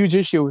go. The huge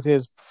issue with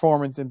his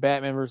performance in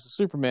Batman versus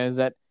Superman is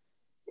that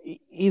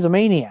he's a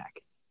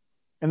maniac,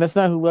 and that's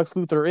not who Lex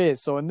Luthor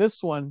is. So in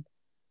this one,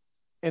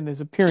 in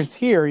his appearance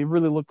here, he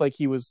really looked like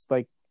he was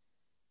like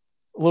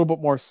a little bit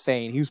more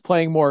sane. He was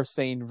playing more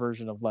sane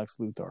version of Lex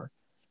Luthor.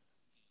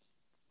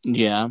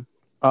 Yeah.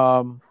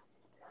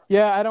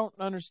 Yeah, I don't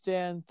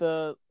understand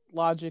the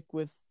logic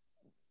with,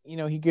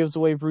 he gives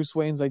away Bruce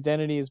Wayne's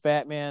identity as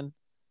Batman.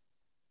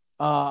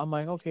 I'm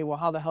like, okay, well,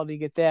 how the hell did he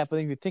get that? But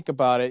then if you think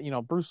about it,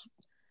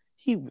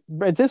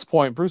 at this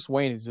point, Bruce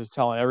Wayne is just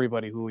telling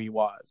everybody who he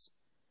was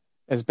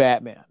as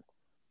Batman.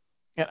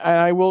 And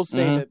I will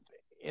say that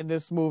in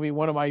this movie,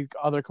 one of my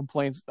other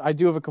complaints, I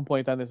do have a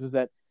complaint on this, is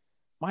that,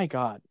 my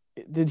God,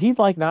 did he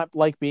not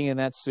like being in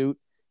that suit?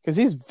 Because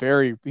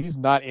he's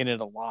not in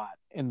it a lot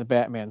in the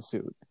Batman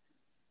suit.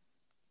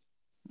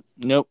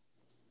 Nope.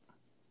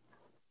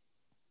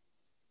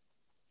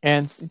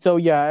 And so,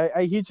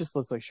 yeah, he just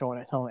looks like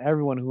telling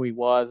everyone who he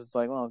was. It's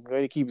like, well,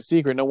 good to keep a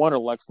secret. No wonder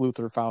Lex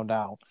Luthor found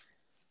out.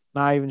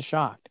 Not even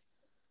shocked.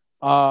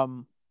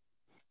 But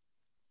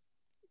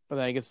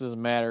I guess it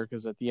doesn't matter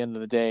because at the end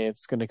of the day,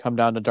 it's going to come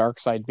down to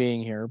Darkseid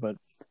being here. But,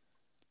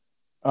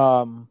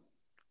 do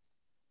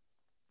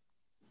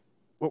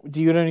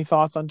you have any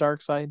thoughts on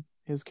Darkseid?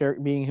 His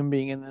character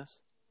being in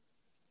this?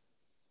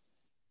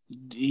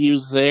 He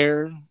was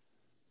there.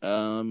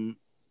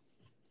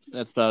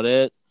 That's about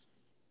it.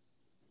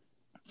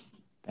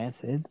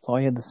 That's it. That's all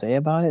you had to say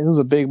about it. It was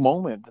a big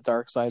moment. The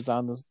Darkseid's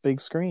on this big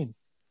screen.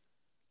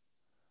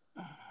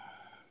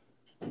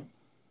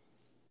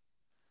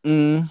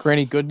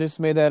 Granny Goodness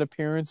made that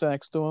appearance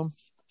next to him.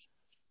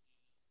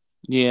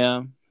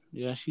 Yeah,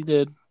 she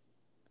did.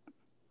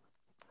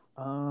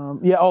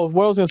 Yeah. Oh,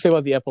 what I was going to say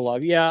about the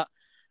epilogue. Yeah,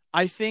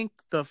 I think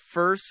the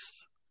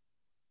first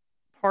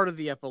part of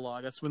the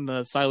epilogue. That's when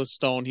the Silas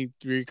Stone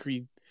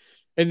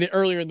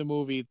earlier in the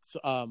movie,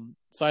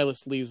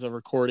 Silas leaves a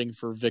recording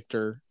for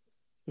Victor,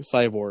 the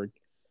cyborg,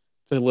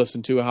 to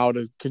listen to how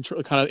to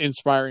control, kind of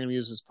inspiring him to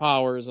use his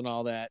powers and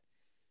all that.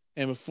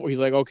 And before he's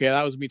like, okay,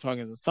 that was me talking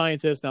as a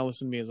scientist. Now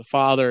listen to me as a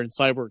father. And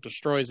Cyborg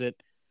destroys it.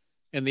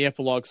 And the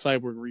epilogue,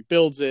 Cyborg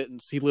rebuilds it,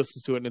 and he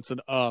listens to it, and it's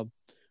a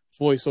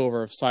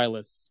voiceover of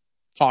Silas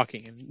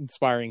talking and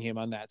inspiring him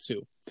on that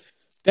too.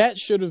 That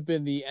should have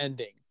been the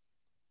ending.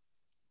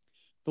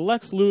 The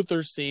Lex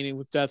Luthor scene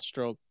with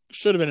Deathstroke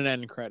should have been an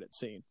end credit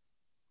scene.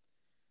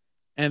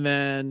 And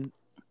then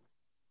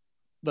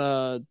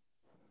the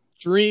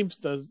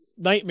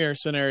nightmare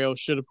scenario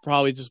should have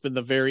probably just been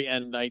the very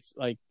end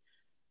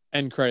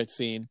end credit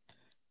scene.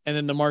 And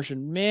then the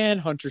Martian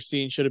Manhunter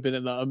scene should have been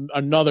in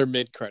another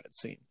mid credit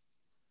scene.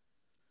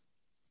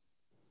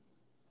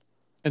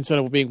 Instead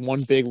of being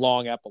one big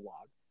long epilogue.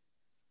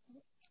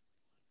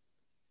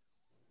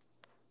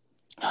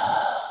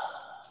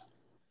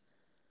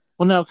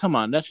 Well, no, come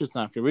on. That's just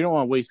not fair. We don't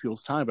want to waste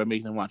people's time by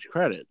making them watch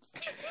credits.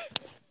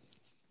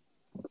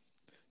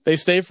 They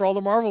stay for all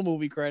the Marvel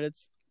movie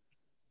credits.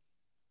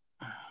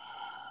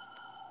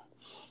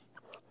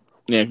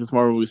 Yeah, because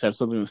Marvel movies have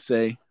something to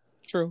say.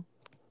 True.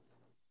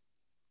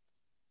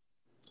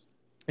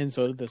 And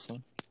so did this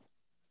one.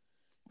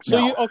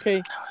 So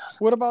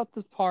what about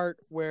the part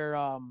where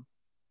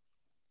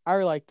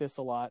I like this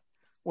a lot,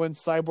 when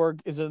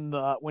Cyborg is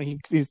when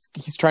he's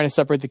trying to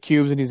separate the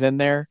cubes and he's in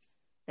there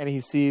and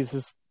he sees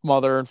his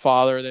mother and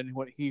father and then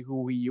what he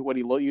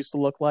used to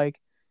look like.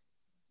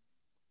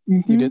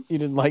 Mm-hmm. You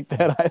didn't like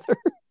that either.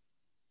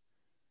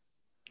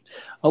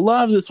 A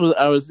lot of this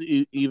I was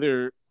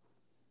either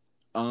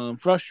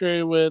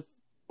frustrated with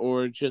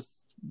or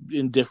just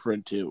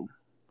indifferent to.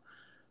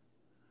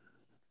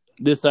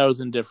 This I was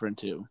indifferent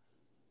to.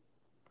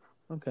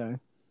 Okay.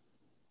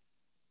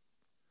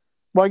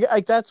 Well,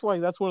 that's one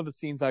of the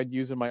scenes I'd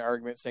use in my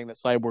argument, saying that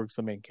Cyborg's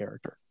the main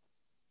character.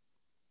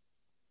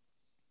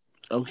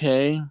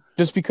 Okay.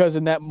 Just because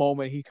in that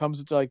moment he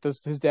comes to like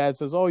this, his dad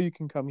says, "Oh, you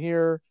can come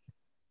here.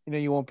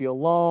 You won't be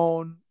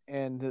alone."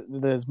 And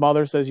his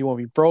mother says, "You won't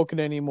be broken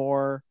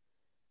anymore."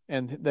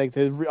 And like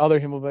the other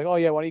him will be like, "Oh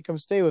yeah, why don't you come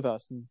stay with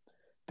us?" And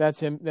that's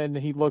him. Then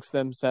he looks at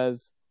them and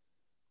says,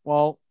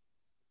 "Well,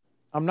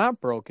 I'm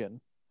not broken."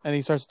 And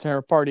he starts to tear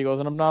apart. He goes,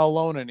 "And I'm not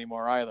alone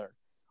anymore either."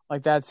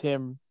 Like that's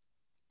him.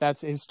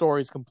 That's his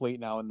story's complete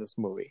now in this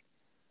movie.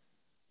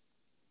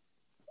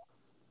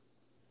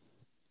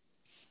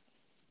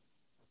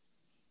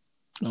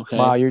 Okay.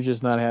 Wow, you're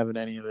just not having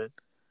any of it.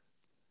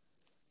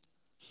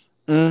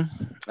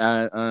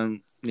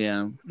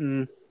 Yeah.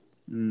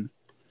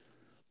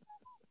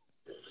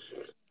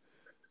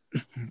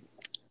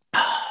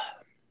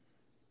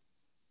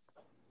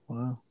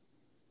 Wow.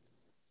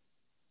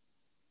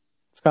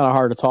 It's kind of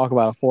hard to talk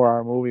about a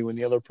 4-hour movie when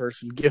the other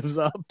person gives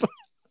up.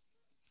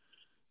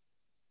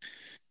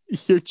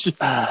 You're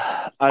just...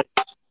 like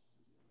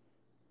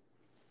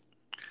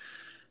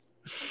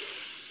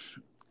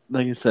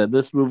I said,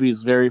 this movie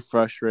is very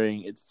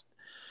frustrating. It's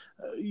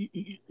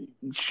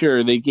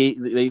sure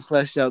they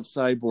fleshed out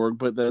Cyborg,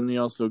 but then they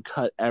also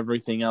cut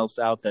everything else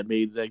out that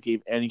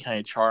gave any kind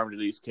of charm to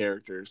these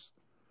characters.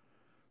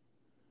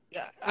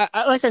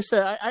 Like I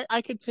said,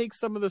 I could take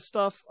some of the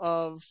stuff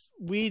of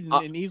Whedon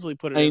and easily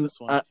put it in this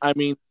one. I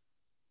mean,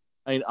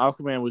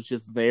 Aquaman was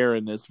just there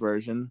in this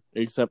version,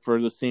 except for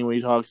the scene where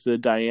he talks to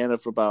Diana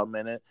for about a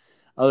minute.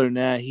 other than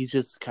that, he's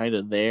just kind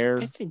of there.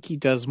 I think he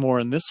does more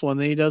in this one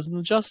than he does in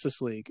the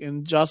Justice League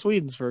in Joss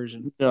Whedon's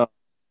version.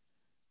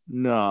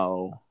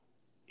 No.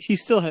 He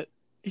still has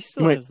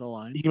the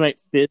line. He might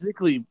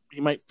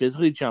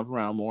physically jump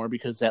around more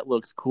because that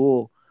looks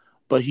cool,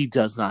 but he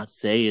does not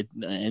say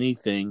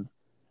anything.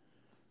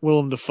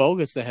 Willem Dafoe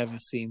gets the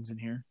heaviest scenes in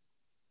here.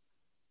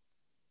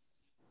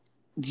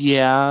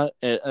 Yeah,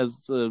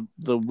 as the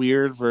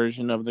weird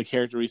version of the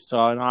character we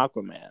saw in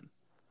Aquaman.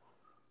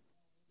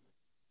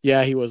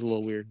 Yeah, he was a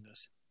little weird in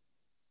this.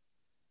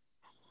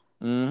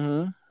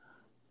 Mm-hmm.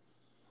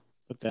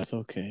 But that's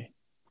okay.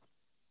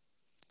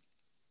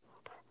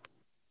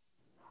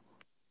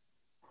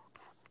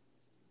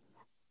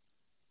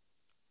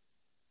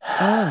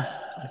 I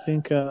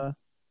think as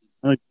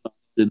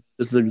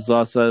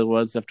exhausted I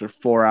was after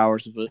 4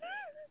 hours of it.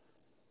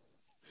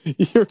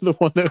 you're the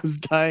one that was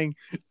dying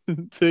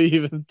to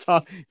even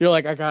talk. You're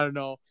like, I gotta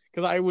know,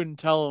 because I wouldn't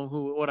tell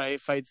him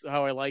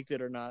how I liked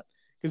it or not,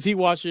 because he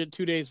watched it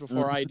 2 days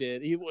before I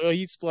did.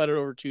 He split it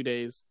over 2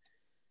 days,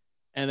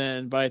 and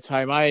then by the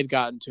time I had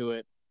gotten to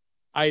it,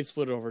 I had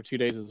split it over 2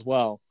 days as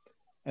well,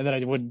 and then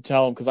I wouldn't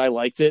tell him because I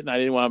liked it and I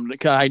didn't want him to.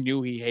 Cause I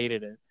knew he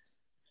hated it,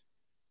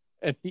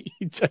 and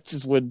I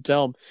just wouldn't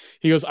tell him.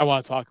 He goes, I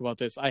want to talk about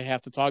this. I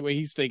have to talk about it.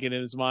 He's thinking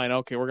in his mind,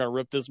 okay, we're gonna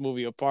rip this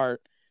movie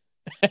apart.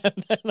 And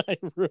then I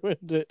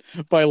ruined it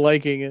by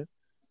liking it.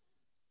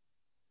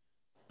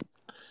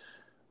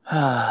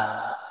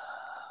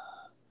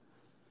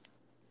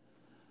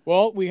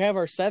 Well, we have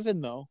our 7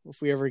 though.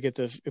 If we ever get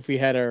a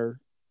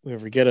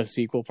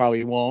sequel,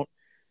 probably won't.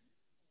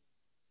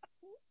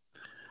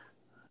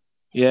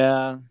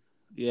 Yeah.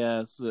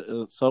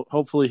 So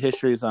hopefully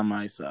history is on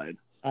my side.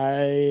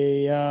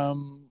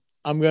 I'm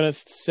gonna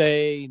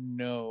say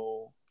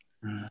no,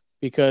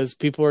 because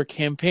people are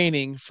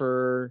campaigning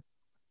for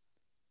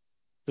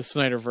the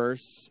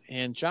Snyderverse,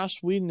 and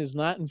Joss Whedon is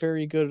not in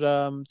very good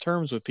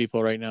terms with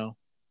people right now.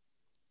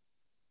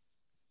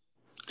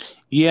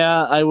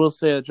 Yeah, I will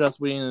say that Joss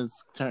Whedon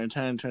is turned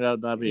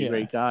out not to be a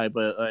great guy,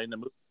 but in the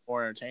movie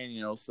more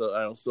entertaining. I'll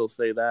still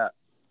say that.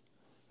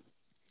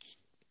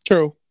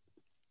 True.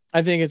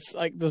 I think it's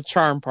like the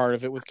charm part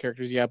of it with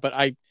characters, yeah. But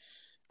I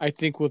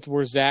think with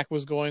where Zack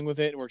was going with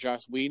it and where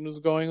Joss Whedon was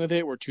going with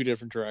it were two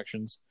different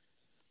directions.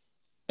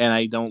 And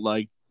I don't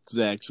like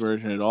Zack's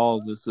version at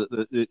all.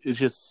 It's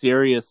just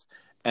serious,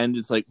 and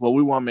it's like, well,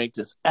 we want to make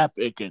this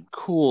epic and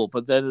cool,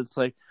 but then it's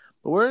like,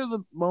 but where are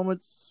the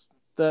moments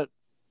that,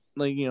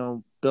 like,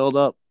 build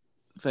up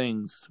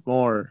things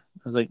more?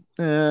 I was like,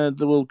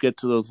 we'll get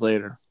to those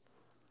later.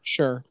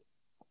 Sure.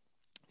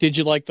 Did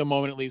you like the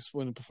moment, at least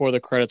before the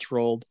credits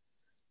rolled,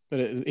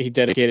 that he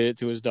dedicated it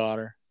to his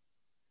daughter?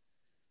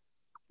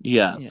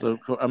 Yeah. So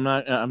I'm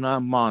not a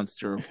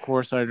monster. Of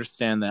course, I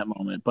understand that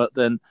moment, but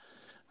then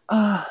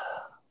I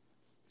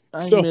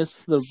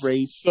miss the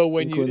race. So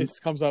when it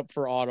comes up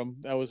for Autumn,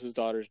 that was his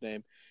daughter's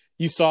name.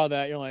 You saw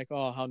that, you're like,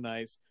 oh, how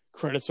nice.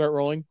 Credits start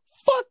rolling.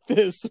 Fuck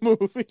this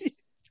movie.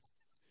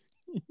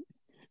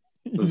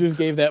 You just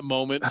gave that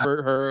moment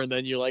for her, and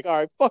then you're like, all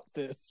right, fuck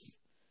this.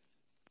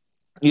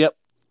 Yep.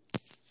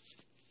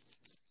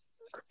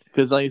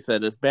 Because, like I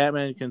said, if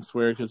Batman can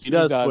swear, because he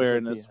does swear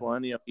in this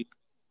one,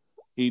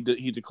 he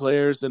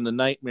declares in the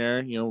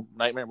Nightmare,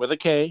 Nightmare with a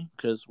K,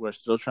 because we're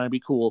still trying to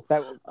be cool,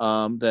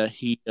 that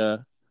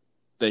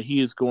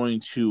he is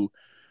going to,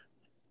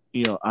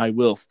 I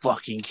will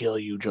fucking kill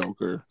you,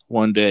 Joker,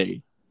 one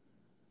day,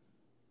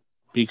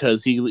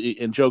 because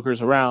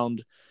Joker's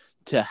around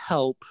to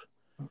help.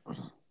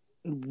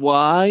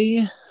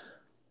 Why?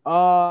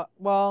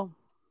 Well,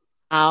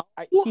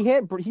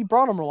 he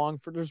brought him along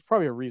for. There's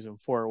probably a reason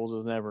for it. We'll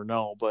just never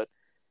know. But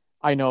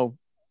I know,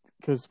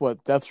 because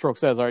what Deathstroke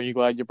says, "Aren't you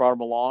glad you brought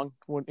him along?"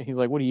 He's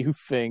like, "What do you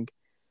think?"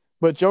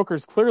 But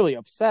Joker's clearly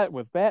upset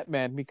with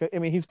Batman because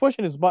he's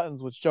pushing his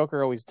buttons, which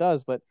Joker always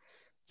does. But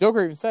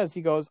Joker even says,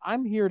 he goes,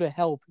 "I'm here to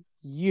help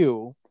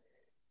you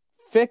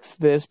fix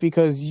this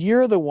because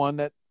you're the one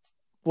that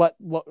let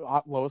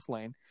Lois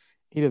Lane."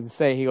 He doesn't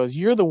say. He goes,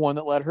 "You're the one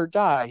that let her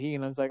die."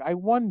 It's like, I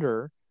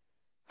wonder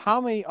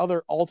how many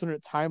other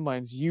alternate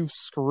timelines you've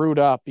screwed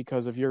up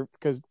because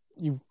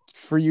you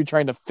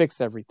trying to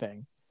fix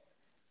everything.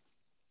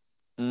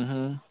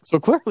 Mm-hmm. So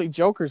clearly,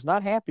 Joker's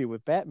not happy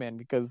with Batman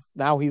because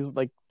now he's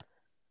like,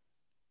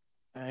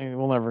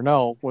 we'll never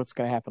know what's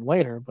going to happen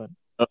later. But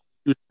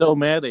he was so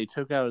mad they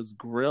took out his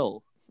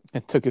grill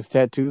and took his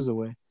tattoos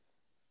away.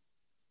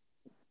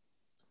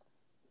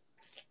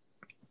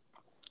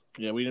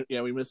 Yeah,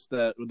 we missed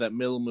that with that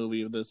middle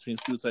movie of this between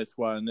Suicide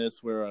Squad and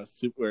this, where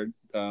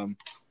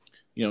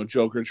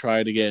Joker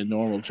tried to get a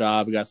normal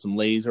job, got some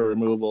laser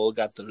removal,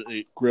 got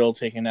the grill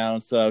taken out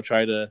and stuff,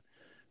 tried to,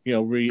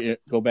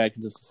 go back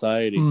into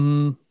society.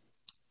 Mm-hmm.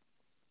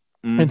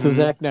 And to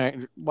Zack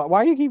Snyder,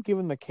 why do you keep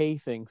giving the K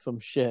thing some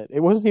shit?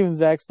 It wasn't even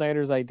Zack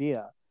Snyder's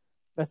idea.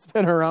 That's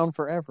been around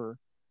forever.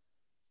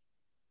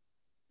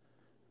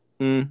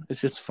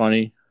 It's just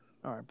funny.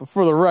 All right, but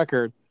for the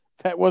record,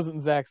 that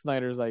wasn't Zack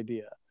Snyder's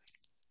idea.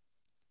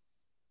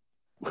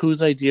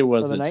 Whose idea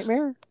was for the it?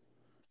 Nightmare?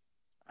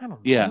 I don't know.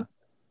 Yeah.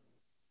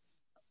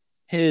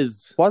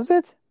 His. Was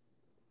it?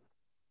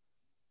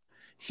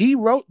 He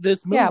wrote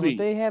this movie. Yeah, but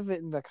they have it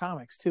in the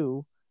comics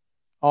too.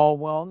 Oh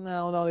well,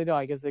 no, they don't.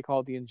 I guess they call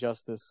it the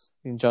Injustice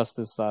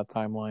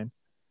timeline.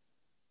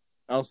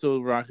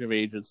 Also, Rock of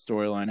Ages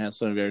storyline has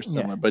something very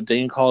similar, Yeah. but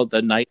they call it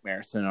the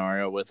Nightmare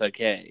scenario with a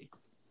K.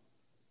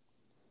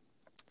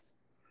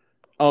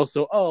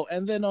 Also,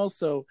 and then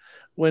also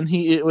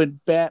when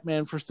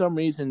Batman for some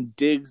reason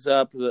digs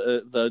up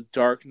the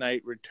Dark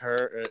Knight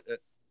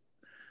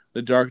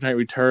the Dark Knight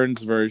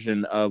Returns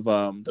version of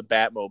the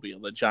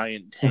Batmobile, the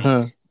giant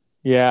tank.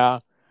 Yeah.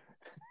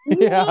 Why?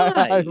 Yeah,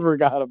 I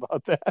forgot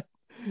about that.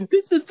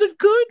 This is the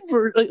good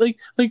version.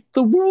 Like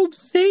the world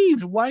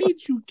saved. Why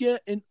did you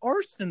get an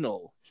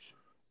arsenal?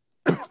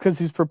 Because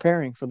he's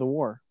preparing for the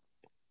war.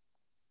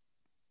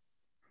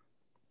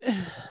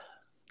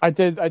 I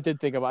forgot.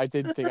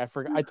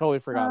 I totally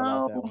forgot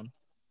about that one.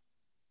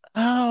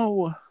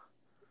 Ow.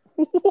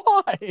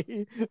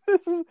 Why?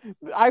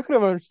 I could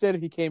have understood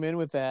if he came in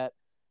with that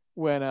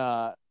when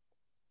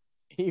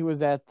he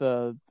was at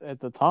the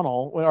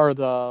tunnel or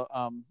the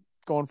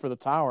going for the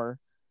tower.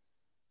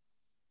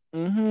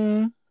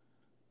 Mm-hmm.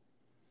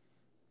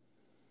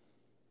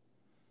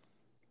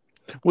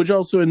 Which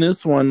also in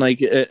this one, like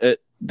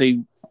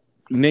they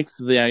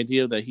nixed the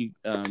idea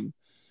that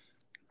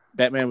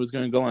Batman was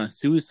going to go on a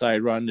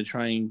suicide run to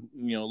try and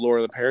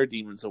lure the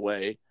parademons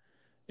away.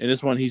 In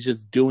this one, he's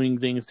just doing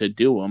things to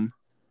do them.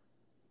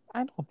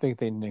 I don't think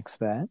they nixed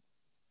that.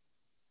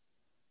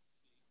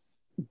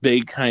 They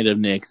kind of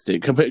nixed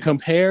it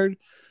compared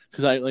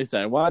because like I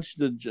said, I watched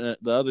the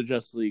other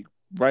Justice League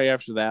right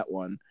after that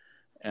one,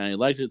 and I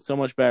liked it so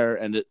much better.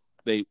 And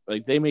they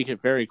make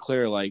it very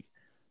clear, like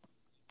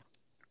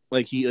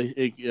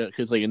he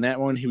because like in that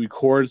one he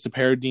records the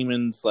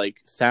parademons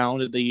like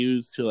sound that they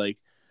use to like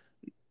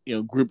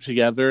group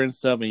together and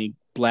stuff, and he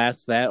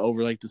blasts that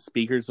over like the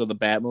speakers of the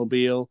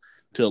Batmobile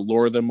to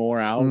lure them more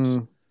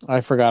out.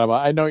 I forgot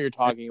about. I know what you're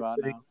talking about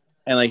now.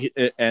 And like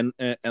and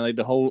like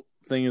the whole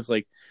thing is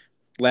like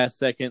last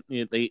second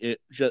the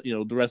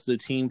rest of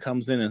the team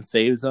comes in and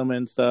saves them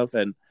and stuff,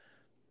 and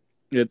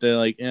they're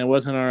like, and it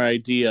wasn't our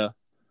idea.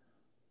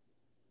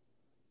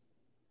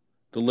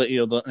 The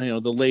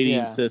lady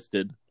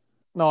insisted.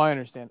 No, I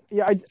understand.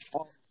 Yeah,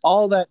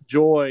 all that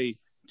joy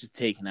just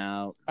taken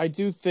out. I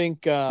do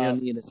think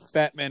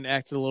Batman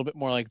acted a little bit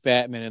more like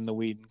Batman in the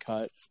Whedon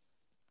cut.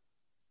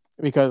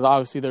 Because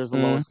obviously there's the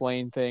Lois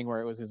Lane thing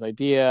where it was his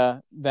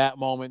idea. That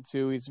moment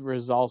too,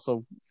 was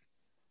also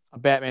a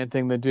Batman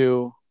thing to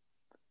do.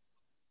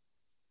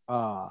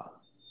 So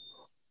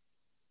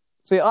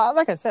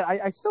like I said,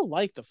 I still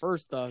like the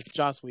first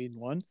Joss Whedon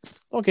one.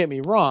 Don't get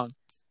me wrong.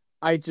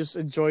 I just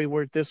enjoyed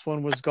where this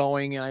one was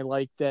going, and I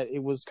liked that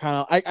it was kind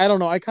of. I don't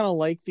know. I kind of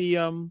like the.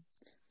 I'm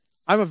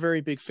a very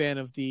big fan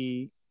of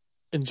the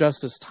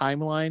Injustice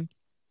timeline,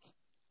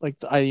 like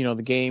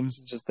the games,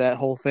 just that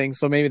whole thing.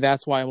 So maybe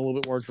that's why I'm a little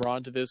bit more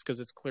drawn to this because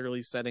it's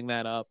clearly setting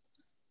that up.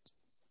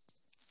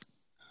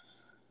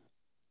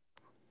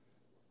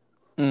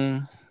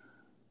 Because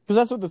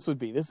that's what this would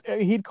be.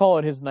 He'd call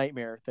it his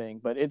nightmare thing,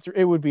 but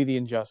it would be the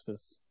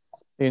Injustice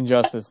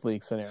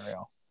League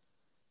scenario.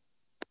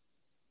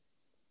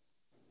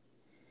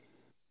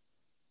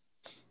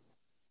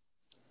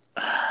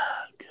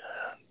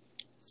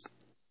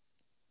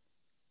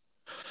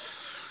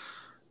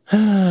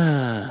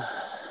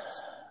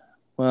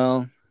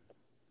 Well,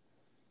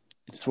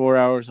 it's 4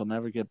 hours I'll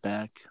never get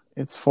back.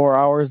 It's 4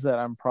 hours that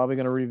I'm probably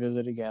going to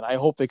revisit again. I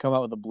hope they come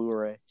out with a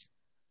Blu-ray.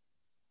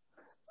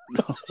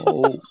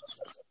 Oh.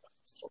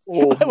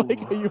 I like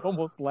how you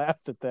almost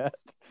laughed at that.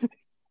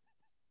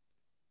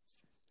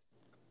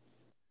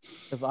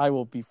 Because I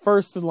will be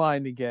first in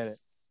line to get it.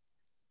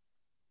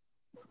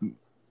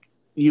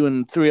 You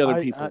and 3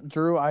 other people.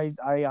 Drew, I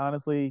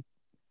honestly,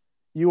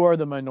 you are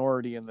the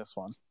minority in this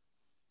one.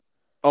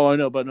 Oh, I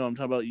know, but no, I'm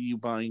talking about you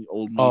buying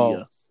old media.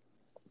 Oh.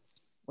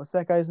 What's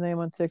that guy's name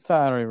on TikTok?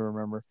 I don't even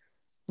remember.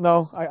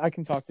 No, I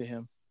can talk to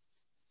him.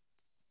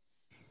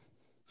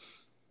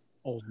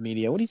 Old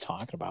media. What are you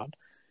talking about?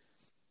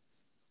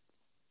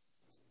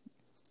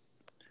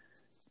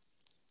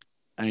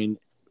 I mean,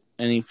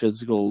 any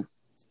physical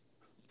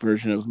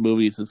version of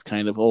movies is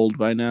kind of old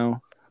by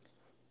now.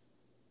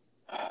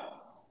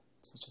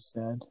 Such a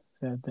sad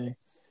day.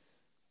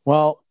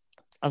 Well,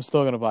 I'm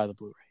still gonna buy the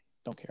Blu-ray.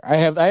 Don't care. I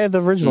have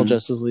the original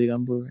Justice League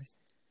on Blu-ray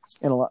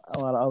and a lot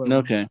of other.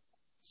 Okay. Ones.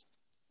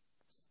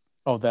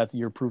 Oh, that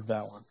you approved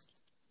that one.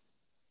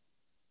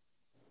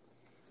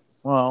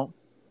 Well,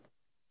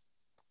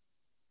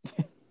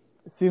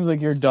 it seems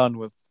like you're done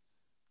with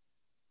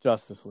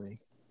Justice League.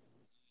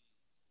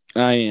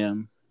 I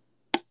am.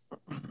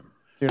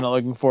 You're not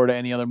looking forward to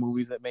any other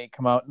movies that may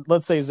come out.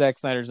 Let's say Zack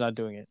Snyder's not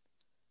doing it.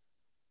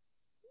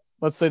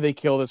 Let's say they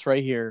kill this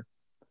right here.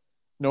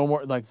 No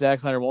more, like Zack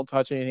Snyder won't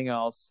touch anything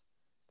else.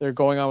 They're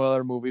going on with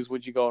other movies.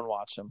 Would you go and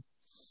watch them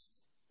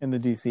in the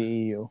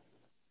DCEU?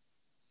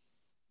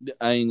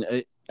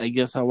 I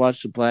guess I'll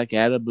watch the Black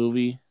Adam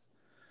movie,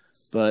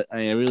 but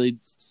I really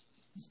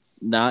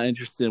not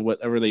interested in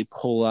whatever they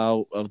pull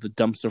out of the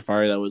dumpster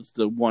fire that was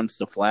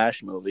the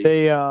Flash movie.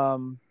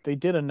 They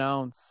did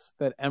announce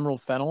that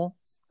Emerald Fennell,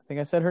 I think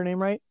I said her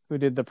name right, who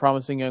did The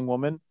Promising Young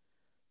Woman,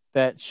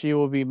 that she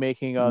will be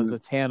making a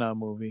Zatanna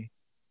movie.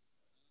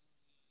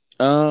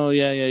 Oh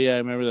yeah. I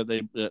remember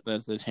that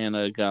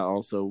Zatanna got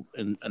also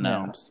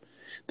announced. Yeah.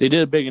 They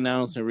did a big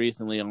announcement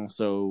recently,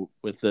 also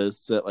with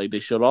this. Like they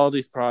showed all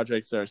these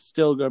projects that are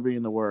still going to be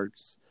in the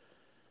works,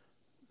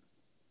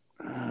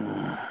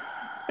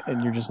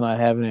 and you're just not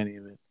having any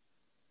of it.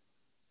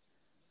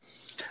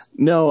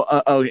 No.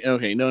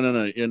 Okay.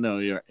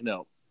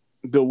 No.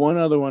 The one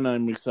other one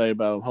I'm excited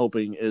about,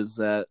 hoping, is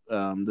that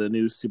the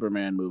new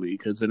Superman movie,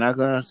 because they're not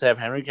going to have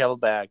Henry Cavill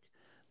back.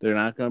 They're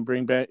not going to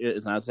bring back.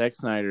 It's not Zack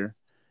Snyder.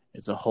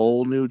 It's a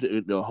whole new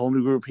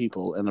group of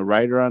people, and the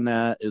writer on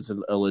that is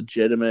a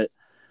legitimate,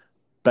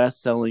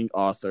 best-selling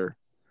author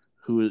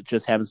who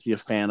just happens to be a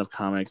fan of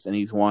comics, and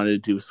he's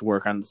wanted to do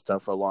work on this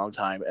stuff for a long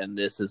time, and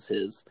this is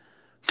his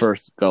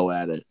first go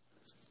at it.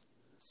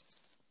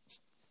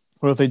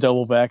 What if they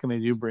double back and they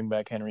do bring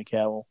back Henry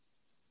Cavill?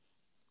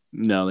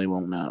 No, they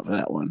won't not for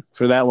that one.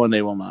 For that one,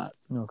 they will not.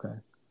 Okay.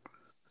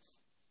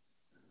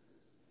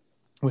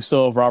 We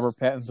still have Robert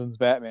Pattinson's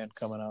Batman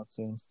coming out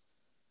soon.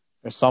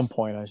 At some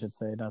point, I should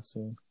say, not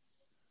soon.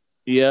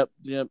 Yep.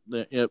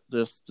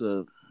 Just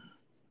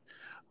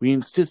we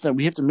insist that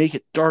we have to make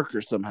it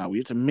darker somehow. We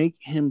have to make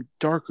him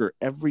darker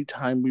every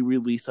time we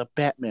release a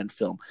Batman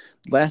film.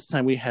 Last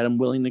time we had him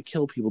willing to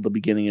kill people at the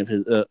beginning of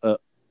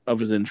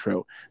his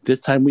intro. This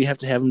time we have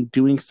to have him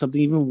doing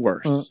something even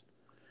worse.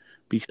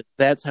 Because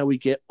that's how we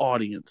get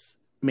audience.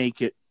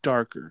 Make it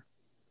darker.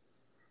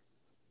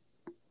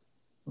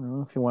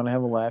 Well, if you want to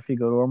have a laugh, you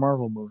go to a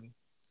Marvel movie.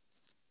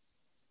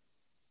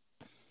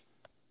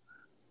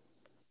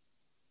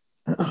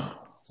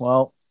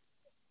 Well,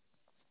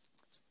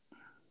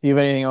 do you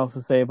have anything else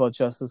to say about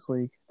Justice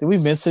League? Did we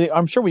miss it?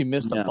 I'm sure we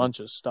missed a bunch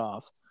of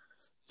stuff.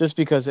 Just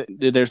because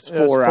there's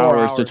 4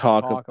 hours to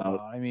talk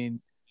about. I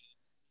mean,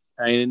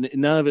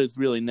 none of it is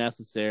really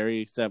necessary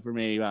except for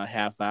maybe about a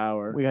half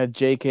hour. We had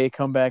JK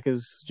come back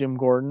as Jim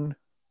Gordon.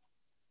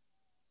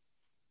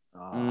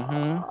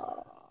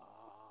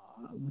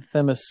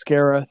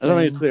 Themyscira thing. That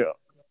makes clear.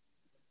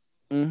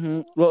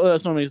 Well,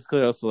 that's what makes it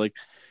clear also. Like,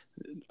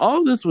 all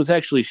of this was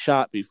actually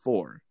shot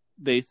before.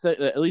 They said,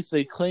 at least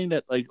they claimed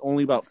that like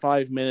only about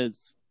 5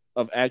 minutes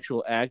of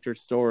actual actor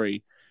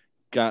story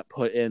got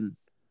put in.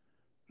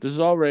 This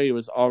was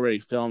already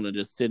filmed and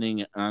just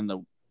sitting on the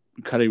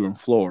cutting room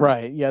floor.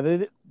 Right. Yeah.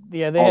 They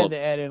had to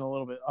add in a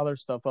little bit other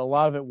stuff, but a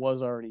lot of it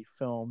was already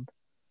filmed.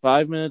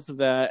 5 minutes of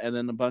that, and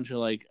then a bunch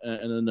of and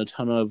then a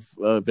ton of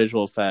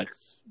visual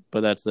effects,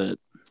 but that's it.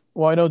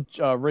 Well, I know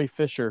Ray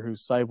Fisher,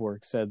 who's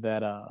Cyborg, said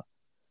that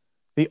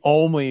the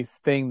only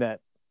thing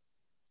that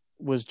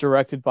was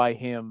directed by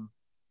him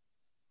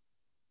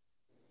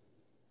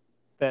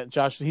that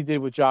he did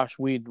with Josh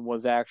Whedon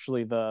was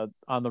actually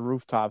on the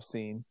rooftop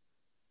scene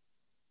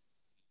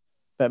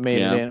that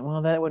made it in.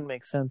 Well, that wouldn't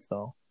make sense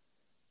though,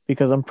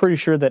 because I'm pretty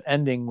sure that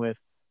ending with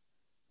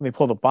when they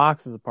pull the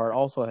boxes apart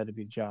also had to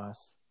be Josh.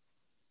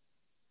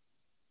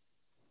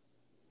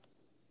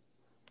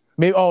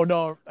 Maybe. Oh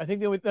no, I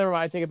think never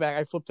mind. I take it back.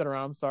 I flipped it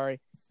around. I'm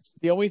sorry.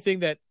 The only thing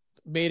that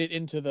made it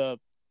into the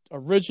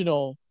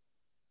original,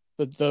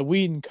 the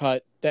Whedon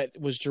cut that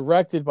was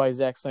directed by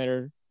Zack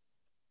Snyder,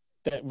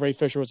 that Ray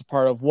Fisher was a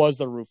part of, was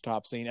the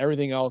rooftop scene.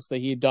 Everything else that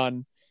he had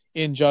done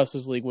in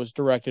Justice League was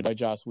directed by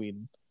Joss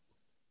Whedon.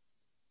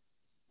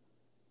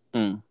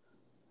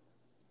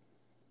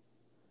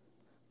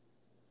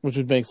 Which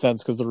would make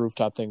sense because the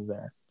rooftop thing's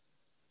there.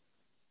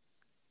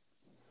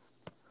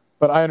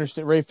 But I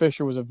understand Ray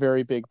Fisher was a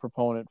very big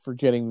proponent for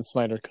getting the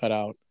Snyder cut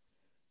out.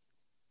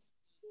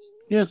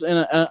 Yes,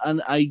 and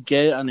I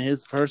get it on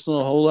his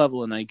personal whole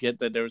level, and I get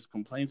that there was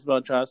complaints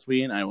about Joss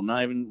Whedon. We're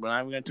not even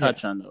going to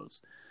touch on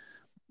those.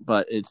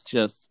 But it's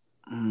just,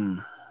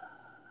 I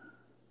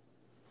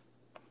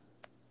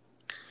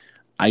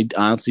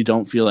honestly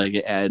don't feel like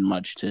it added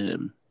much to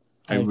him.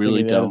 I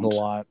really don't. Added a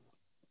lot.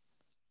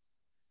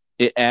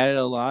 It added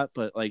a lot,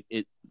 but like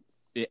it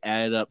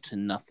added up to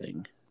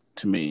nothing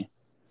to me.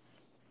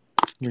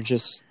 You're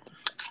just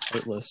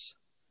heartless.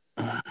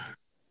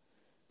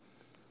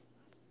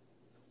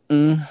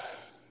 Well,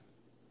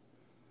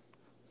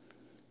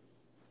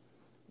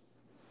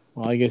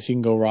 I guess you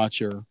can go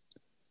watch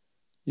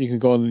you can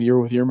go in the year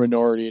with your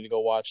minority to go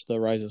watch The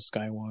Rise of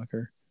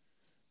Skywalker.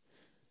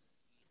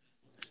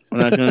 We're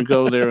not going to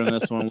go there in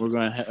this one. We're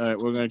going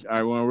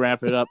to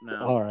wrap it up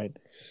now. All right.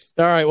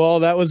 Well,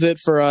 that was it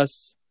for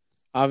us.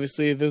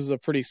 Obviously, this is a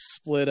pretty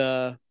split.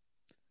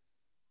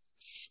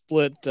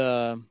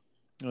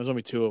 There's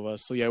only 2 of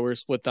us, so yeah, we're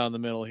split down the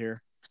middle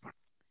here.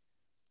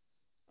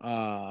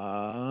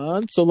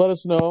 So let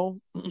us know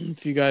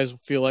if you guys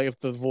feel like, if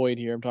the Void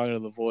here, I'm talking to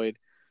the Void,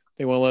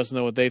 they want to let us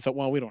know what they thought.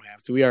 Well, we don't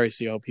have to. We already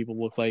see how people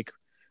look like,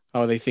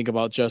 how they think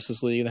about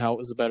Justice League and how it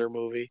was a better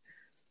movie.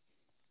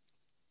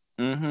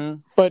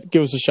 But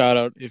give us a shout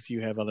out if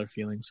you have other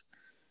feelings.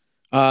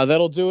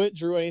 That'll do it.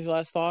 Drew, any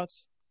last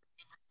thoughts?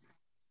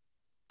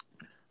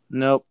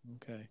 Nope.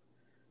 Okay.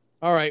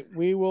 All right,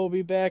 we will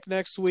be back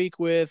next week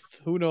with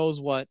who knows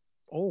what.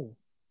 Oh,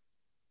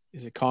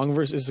 is it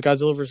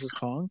Godzilla versus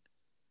Kong?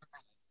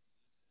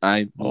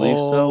 I believe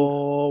so.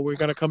 Oh, we're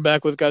gonna come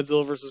back with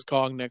Godzilla versus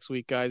Kong next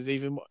week, guys.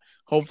 Even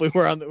hopefully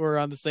we're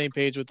on the same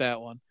page with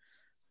that one.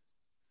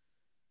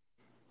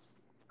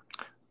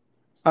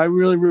 I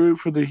really root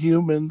for the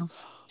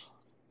humans.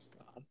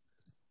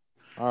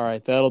 All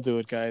right, that'll do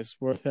it, guys.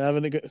 We're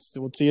having a good.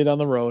 We'll see you down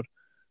the road.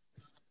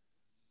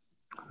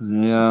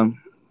 Yeah,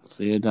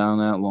 see you down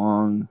that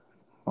long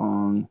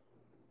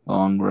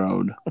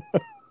road.